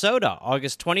 Minnesota,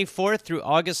 August 24th through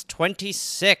August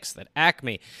 26th at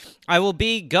Acme. I will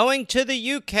be going to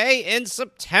the UK in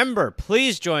September.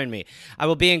 Please join me. I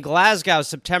will be in Glasgow,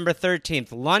 September 13th,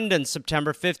 London,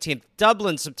 September 15th,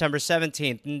 Dublin, September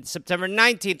 17th, and September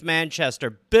 19th, Manchester,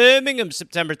 Birmingham,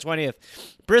 September 20th,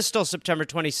 Bristol, September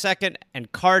 22nd,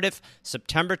 and Cardiff,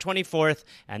 September 24th.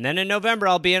 And then in November,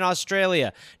 I'll be in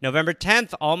Australia. November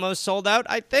 10th, almost sold out,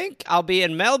 I think. I'll be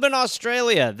in Melbourne,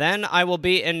 Australia. Then I will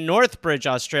be in Northbridge,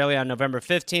 Australia on November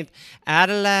 15th.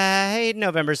 Adelaide,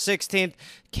 November 16th.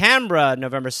 Canberra,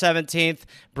 November 17th.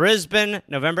 Brisbane,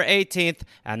 November 18th.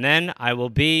 And then I will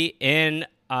be in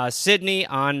Sydney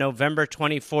on November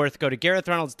 24th. Go to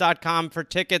GarethReynolds.com for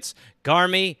tickets.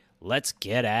 Garmy, let's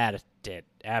get at it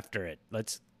after it.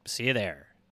 Let's see you there.